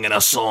be singing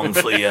a song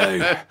for you.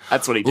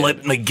 That's what he did.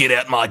 Let me get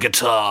out my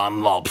guitar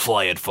and I'll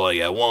play it for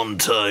you. 1,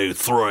 2,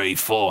 3,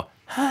 4.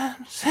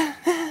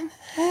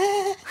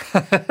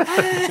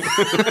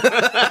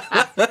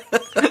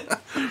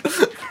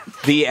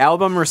 The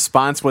album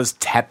response was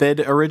tepid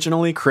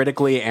originally,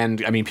 critically,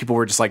 and I mean, people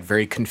were just like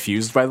very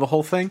confused by the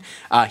whole thing.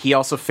 He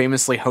also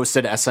famously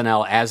hosted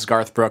SNL as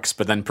Garth Brooks,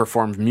 but then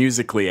performed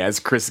musically as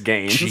Chris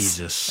Gaines.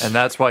 Jesus. And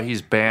that's why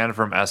he's banned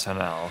from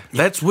SNL.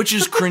 That's which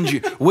is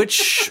cringy.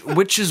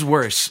 which is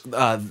worse,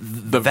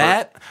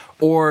 that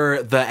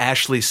or the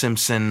Ashley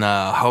Simpson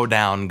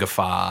hoedown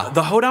guffaw?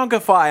 The Hoedown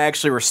Guffaw I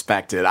actually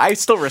respected. I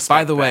still respect.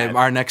 By the way, that.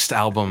 our next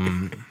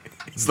album,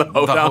 It's the the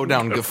Hoedown.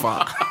 hoedown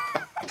guffaw.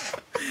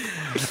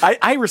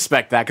 I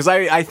respect that because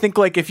I think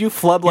like if you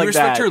flub You like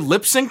respect that. her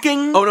lip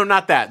syncing? Oh no,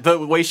 not that. The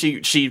way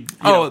she heel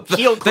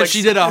that clicks.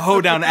 she did a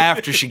hoedown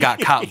after she got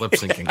caught lip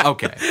syncing.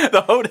 Okay.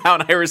 The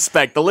Hoedown I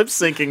respect. The lip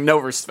syncing, no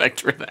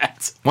respect for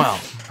that. Well,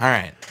 all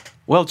right.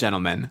 Well,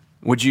 gentlemen,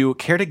 Would you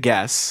care to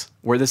guess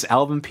where this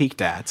album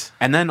peaked at,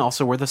 and then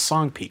also where the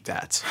song peaked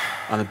at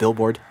on the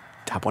Billboard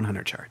Top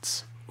 100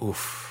 charts?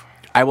 Oof.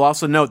 I will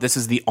also note this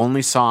is the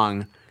only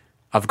song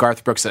of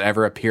Garth Brooks that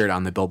ever appeared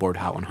on the Billboard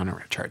Hot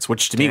 100 charts,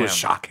 which to me was Damn.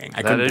 shocking.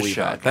 I That couldn't is believe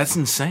shocking. that. That's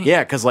insane.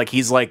 Yeah, because like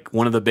he's like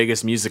one of the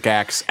biggest music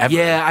acts ever.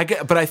 Yeah,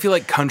 but I feel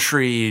like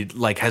country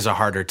like has a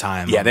harder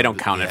time. Yeah, they don't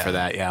count it for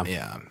that. Yeah.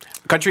 Yeah.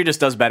 Country just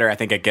does better, I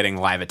think, at getting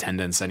live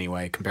attendance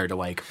anyway compared to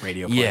like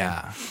radio play.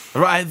 Yeah.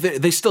 Right,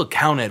 they still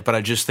count it, but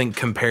I just think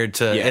compared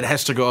to Yeah. it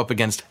has to go up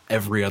against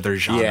every other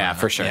genre. Yeah,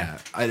 for sure. Yeah.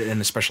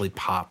 And especially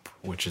pop,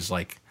 which is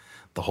like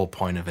the whole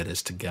point of it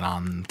is to get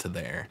on to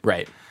there.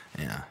 Right.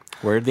 Yeah.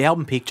 Where did the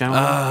album peak, John?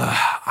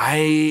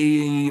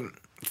 I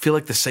feel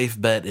like the safe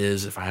bet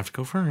is if I have to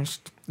go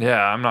first,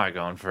 Yeah, I'm not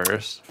going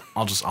first.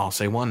 I'll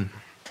say 1.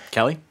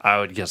 Kelly? I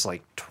would guess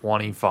like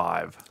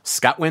 25.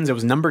 Scott wins. It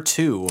was number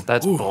 2.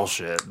 That's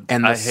bullshit.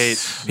 And I the hate.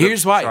 s- the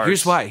Here's why.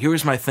 charts.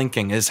 Here's my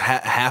thinking is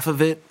half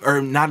of it,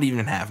 or not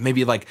even half,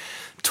 maybe like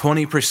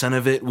 20%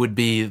 of it would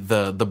be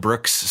the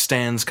Brooks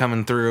stands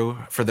coming through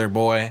for their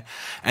boy,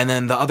 and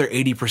then the other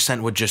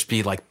 80% would just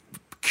be like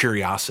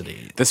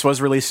curiosity. This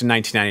was released in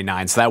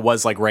 1999, so that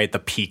was like right at the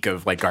peak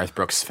of like Garth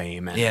Brooks'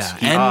 fame. And Yeah,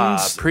 and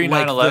Pre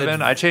like 9/11,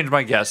 the- I changed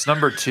my guess.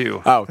 Number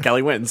 2. Oh,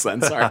 Kelly wins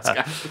then. Sorry,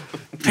 Scott.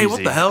 hey,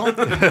 what easy. the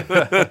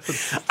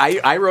hell?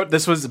 I wrote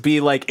this was be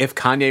like if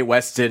Kanye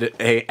West did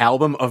a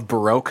album of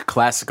Baroque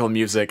classical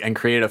music and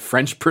created a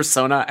French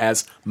persona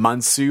as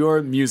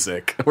Monsieur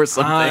Music or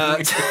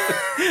something.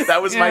 that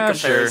was my Yeah,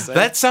 sure. comparison.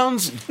 That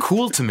sounds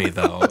cool to me,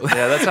 though.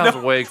 Yeah, that sounds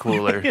way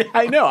cooler.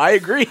 I know. I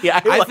agree.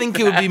 I like think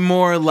it would be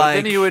more like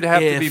Then you would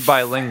have to be if-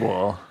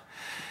 bilingual.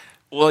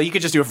 Well, you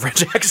could just do a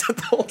French accent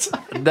the whole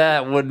time.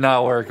 That would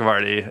not work,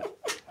 Marty.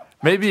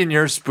 Maybe in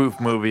your spoof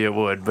movie it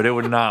would, but it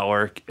would not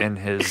work in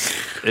his.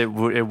 It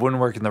wouldn't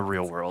work in the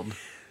real world.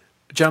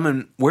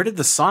 Gentlemen, where did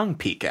the song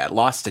peak at?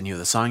 Lost in You,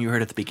 the song you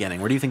heard at the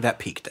beginning. Where do you think that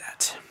peaked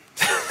at?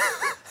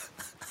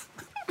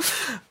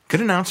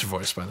 Good announcer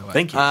voice, by the way.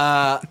 Thank you.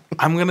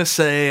 I'm gonna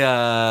say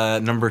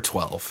number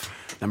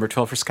 12. Number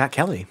 12 for Scott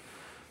Kelly.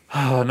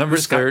 Number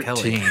Scott 13.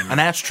 Kelly, an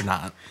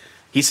astronaut.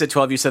 He said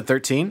 12, you said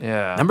 13?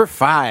 Yeah. Number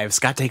 5,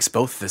 Scott takes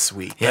both this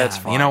week. Yeah, That's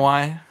fine. you know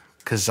why?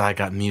 Because I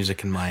got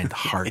music in my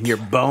heart. In your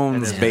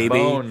bones, In baby.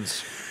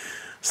 Bones.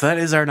 So that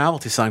is our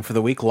novelty song for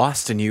the week,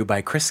 Lost in You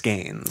by Chris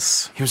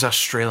Gaines. He was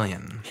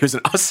Australian. He was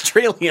an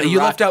Australian You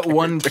rock left out character.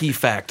 one key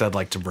fact I'd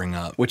like to bring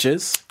up. Which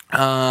is?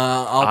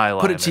 I'll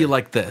put it to Eyeliner. you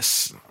like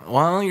this.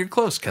 Well, you're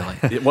close, Kelly.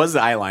 It was the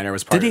eyeliner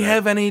was part Did of he it.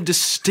 have any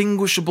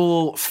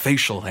distinguishable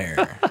facial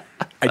hair?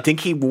 I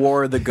think he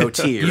wore the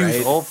goatee,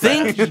 right? Soul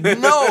patch.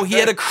 No, he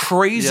had a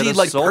crazy, He had a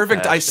like soul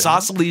perfect patch,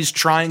 isosceles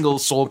triangle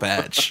soul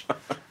patch.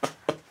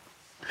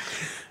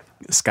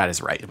 Scott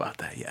is right about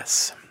that,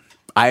 yes.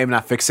 I am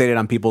not fixated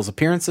on people's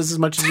appearances as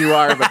much as you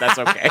are, but that's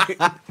okay.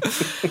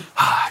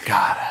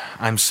 God,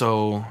 I'm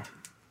so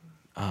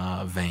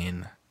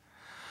vain.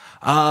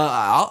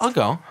 I'll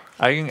go.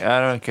 I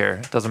don't care.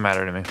 It doesn't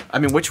matter to me. I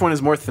mean, which one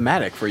is more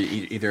thematic for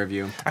either of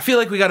you? I feel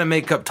like we got to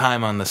make up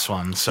time on this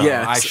one, so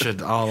Yeah, I it's-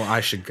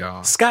 should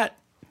go. Scott,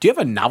 do you have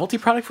a novelty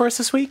product for us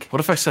this week? What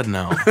if I said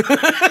no?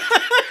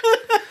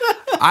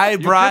 I You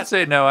could brought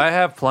say no. I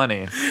have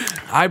plenty.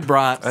 I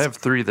brought I have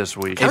 3 this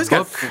week. a Kelly's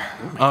got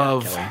book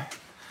of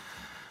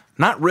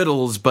not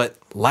riddles but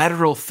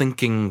lateral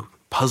thinking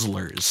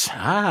puzzlers.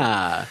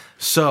 Ah.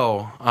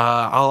 So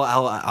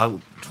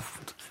I'll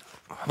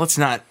let's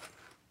not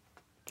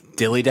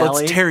Dilly dally.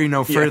 let's tarry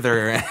no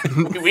further,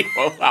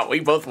 we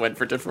both went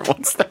for different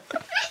ones.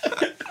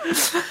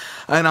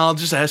 and I'll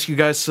just ask you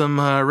guys some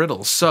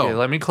riddles. So Okay,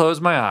 let me close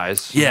my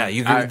eyes. yeah,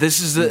 you can,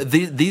 this is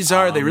these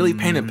are they really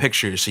paint a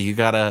picture, so you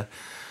gotta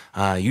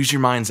use your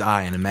mind's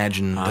eye and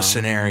imagine the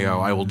scenario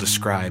I will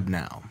describe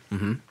now.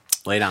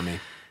 Lay it on me.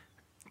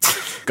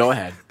 Go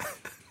ahead.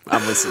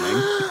 I'm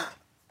listening.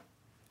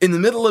 In the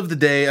middle of the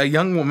day, a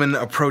young woman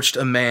approached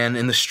a man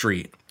in the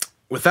street.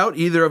 Without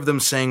either of them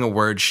saying a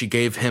word, she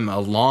gave him a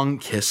long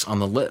kiss on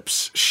the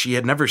lips. She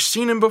had never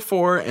seen him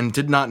before and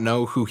did not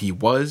know who he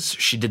was.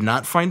 She did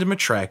not find him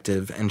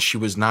attractive, and she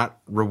was not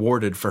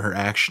rewarded for her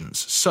actions.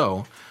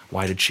 So,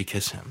 why did she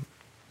kiss him?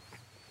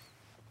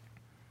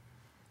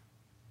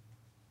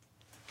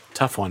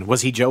 Tough one.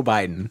 Was he Joe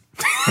Biden?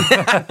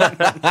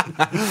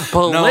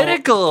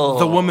 Political.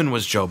 The woman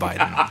was Joe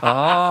Biden.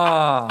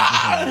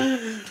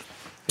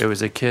 It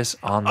was a kiss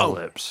on the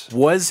lips.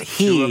 Was To a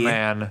he?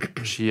 man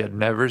she had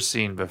never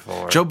seen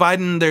before. Joe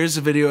Biden, there's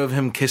a video of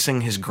him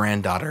kissing his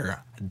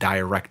granddaughter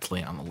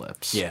directly on the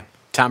lips. Yeah.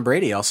 Tom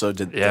Brady also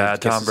did. Yeah, kisses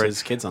Tom Brady.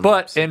 his kids on the But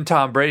lips. in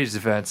Tom Brady's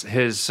defense,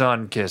 his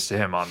son kissed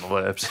him on the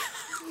lips.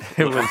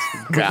 It was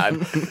God,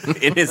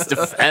 in his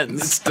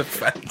defense.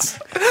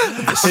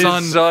 The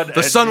son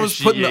son was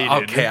putting the.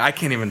 initiated. Okay, I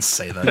can't even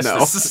say this. No,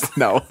 This is-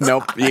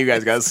 nope. You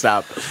guys gotta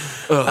stop.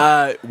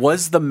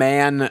 Was the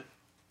man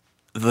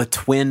the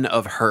twin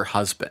of her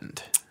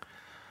husband?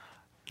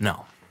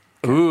 no.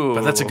 ooh.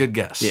 But that's a good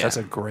guess. That's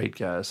a great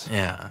guess.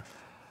 Yeah.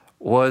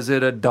 Was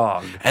it a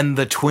dog? And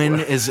the twin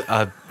is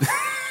a.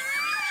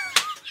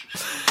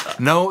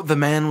 No, the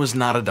man was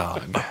not a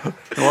dog.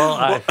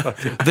 Well,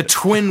 The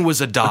twin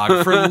was a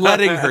dog for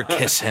letting her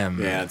kiss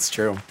him. Yeah, it's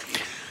true.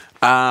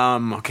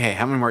 Okay,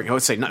 how many more?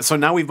 Let's say. So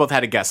now we've both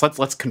had a guess.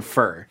 Let's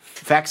confer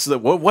facts.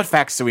 What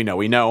facts do we know?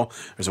 We know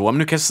there's a woman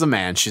who kisses a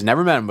man. She's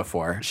never met him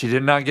before. she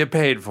did not get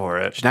paid for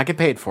it. She did not get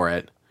paid for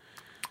it.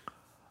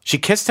 She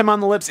kissed him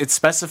on the lips. It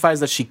specifies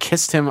that she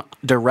kissed him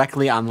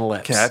directly on the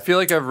lips. Okay, I feel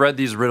like I've read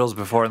these riddles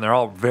before, and they're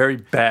all very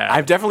bad.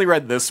 I've definitely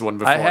read this one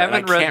before. I haven't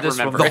and I read can't this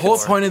one remember The it. whole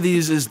point of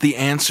these is the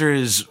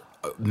answers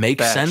make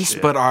Bad sense,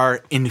 shit. but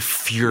are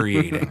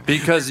infuriating.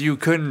 because you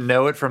couldn't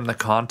know it from the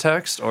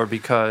context, or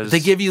because They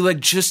give you like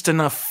just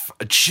enough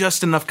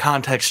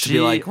context to she be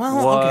like,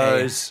 well,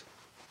 okay. was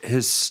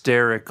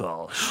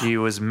hysterical. She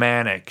was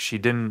manic. She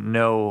didn't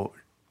know.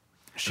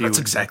 That's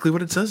exactly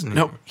what it says in here.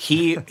 No,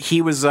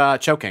 he was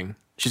choking.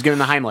 She's giving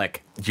the Heimlich.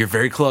 You're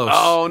very close.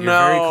 Oh, You're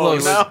no, very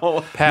close.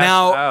 no. passed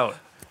Now- out.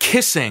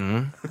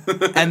 Kissing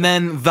and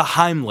then the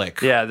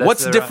Heimlich. Yeah, that's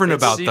what's the- different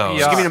it's about CPR. those?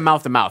 She's giving him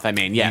mouth to mouth. I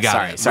mean, yeah, You got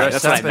sorry. it.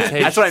 That's what I meant.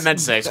 That's what I meant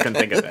to say. I just couldn't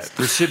think of it.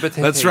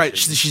 Precipitation. That's right.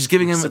 She's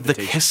giving him the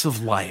Precipitation. kiss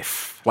of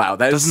life. Wow,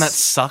 Doesn't that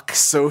suck?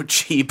 so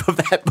cheap of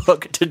that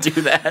book to do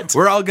that?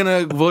 We're all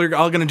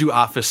gonna do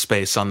Office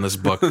Space on this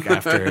book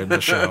after the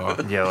show.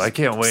 Yo, I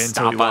can't wait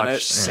until Stomp we on watch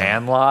it.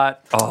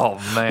 Sandlot. Oh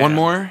man, One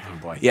more,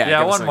 Boy, yeah, Yeah,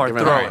 give us one more. give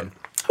us Throw another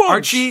it. one.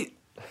 Archie.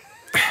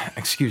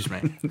 Excuse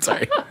me.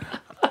 Sorry.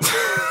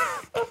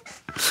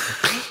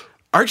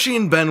 Archie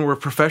and Ben were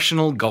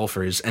professional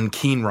golfers and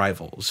keen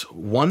rivals.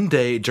 One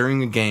day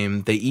during a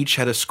game, they each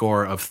had a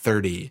score of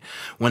 30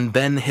 when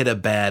Ben hit a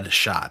bad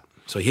shot.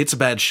 So he hits a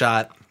bad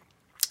shot.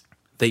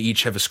 They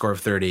each have a score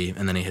of 30,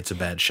 and then he hits a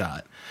bad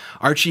shot.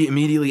 Archie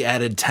immediately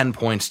added 10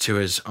 points to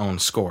his own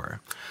score.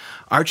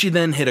 Archie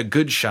then hit a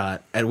good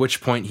shot, at which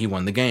point he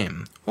won the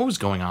game. What was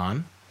going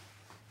on?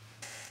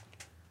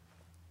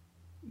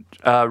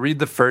 Read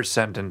the first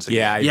sentence.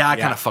 Again. Yeah, I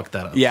kind of fucked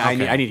that up. Yeah,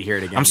 Okay. I need to hear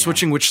it again. I'm yeah.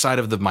 switching which side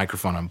of the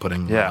microphone I'm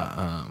putting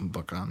Yeah.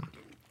 book on.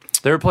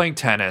 They were playing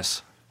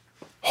tennis.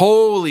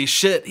 Holy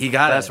shit, he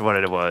got That's it. what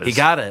it was. He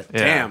got it. Yeah.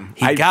 Damn.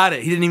 He got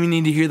it. He didn't even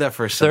need to hear that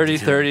first 30,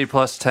 sentence. 30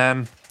 plus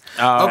 10.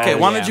 Okay,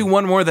 why don't yeah. I do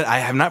one more that I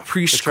have not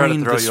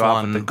pre-screened throw this you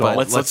off with one, the but goal.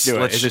 Let's do it.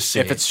 Let's If just see.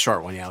 if it's a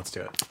short one, yeah, let's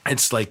do it.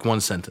 It's like one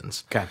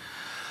sentence. Okay.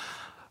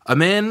 A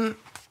man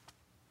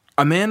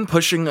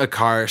pushing a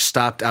car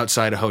stopped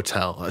outside a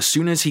hotel. As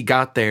soon as he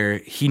got there,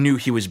 he knew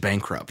he was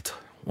bankrupt.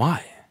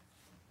 Why?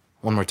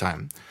 One more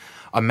time.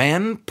 A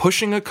man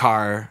pushing a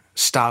car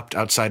stopped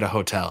outside a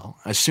hotel.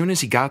 As soon as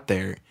he got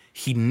there,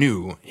 he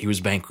knew he was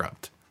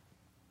bankrupt.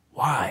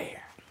 Why?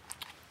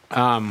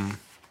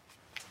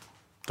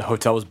 The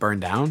hotel was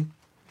burned down.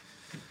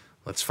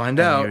 Let's find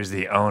He out. was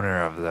the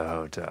owner of the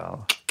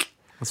hotel.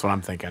 That's what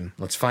I'm thinking.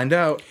 Let's find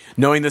out.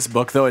 Knowing this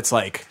book, though, it's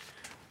like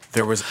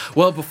there was.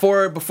 Well,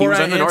 before was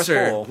I on the North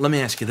answer, Pole. let me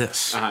ask you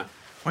this. Uh-huh.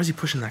 Why is he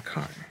pushing that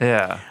car?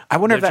 Yeah. I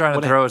wonder They're if that- trying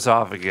what to it- throw us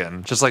off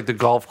again, just like the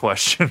golf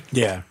question.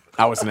 Yeah,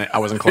 I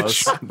wasn't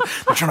close.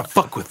 They're trying to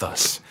fuck with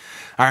us.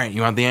 All right,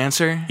 you want the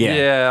answer? Yeah.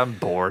 Yeah, I'm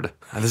bored.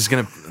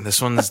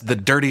 This one's the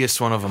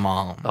dirtiest one of them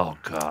all. Oh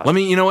god. Let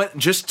me, you know what?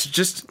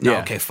 Just no, Yeah.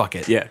 okay, fuck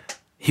it. Yeah.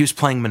 He was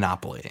playing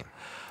Monopoly.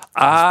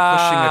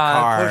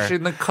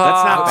 Pushing the car.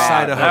 That's not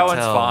bad. Outside a That one's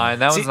hotel. fine.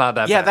 That one's not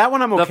that Yeah, bad. that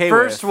one I'm okay The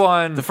first with.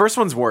 one. The first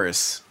one's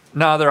worse.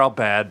 No, they're all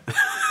bad.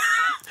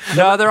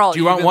 No, they're all. Do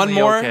you want one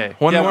evenly more? okay.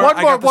 One Yeah, more? one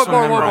I more. got this One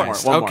more. One more.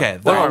 memorized. One more. Okay,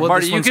 One more. well,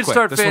 Marty, this you one's can quick.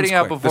 start This fading one's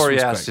out quick. before This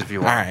you one's asked quick. if you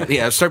All want. right,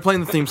 yeah, start playing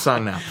the theme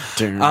song now.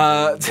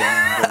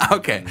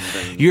 Okay,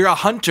 you're a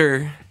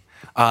hunter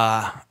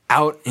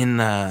out in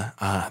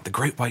the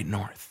Great White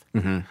North.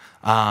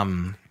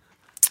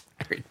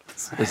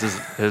 This is.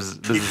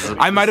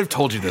 I might have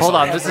told you this. Hold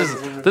on.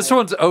 already. This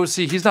one's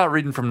OC. He's not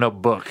reading from no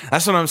book.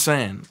 That's what I'm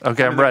saying.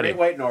 Okay, I'm ready.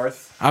 White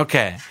North.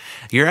 Okay.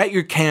 You're at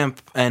your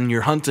camp and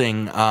you're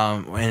hunting.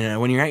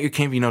 And when you're at your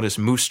camp, you notice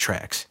moose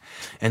tracks.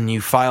 And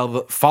you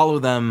follow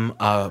them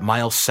a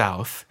mile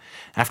south.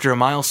 After a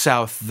mile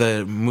south,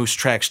 the moose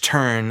tracks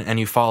turn and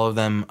you follow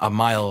them a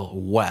mile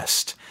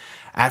west.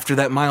 After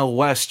that mile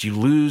west, you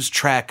lose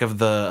track of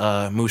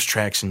the moose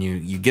tracks and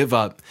you give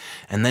up.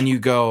 And then you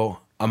go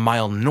a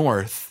mile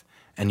north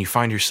and you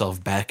find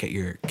yourself back at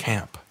your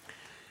camp.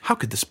 How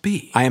could this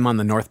be? I am on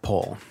the North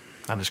Pole.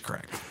 That is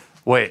correct.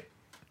 Wait.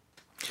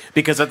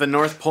 Because at the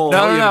North Pole,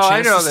 No, You have a I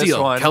chance know to this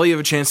steal. one. Kelly, you have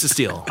a chance to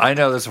steal. I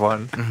know this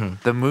one.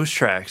 The moose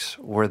tracks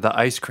were the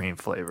ice cream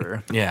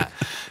flavor. Yeah.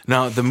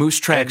 No, the moose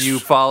And tracks. you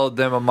folled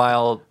them a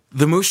mile.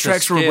 The moose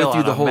tracks were scale with you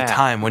on the a whole map.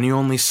 time. When you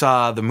only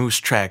saw the moose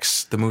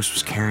tracks, the moose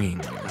was carrying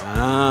you.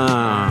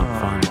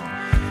 fun.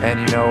 And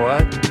you know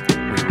what?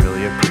 We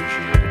really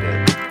appreciated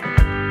it.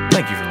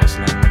 Thank you for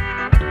listening.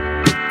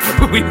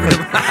 We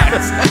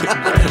realized.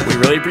 We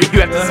really. You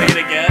have to say it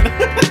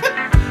again.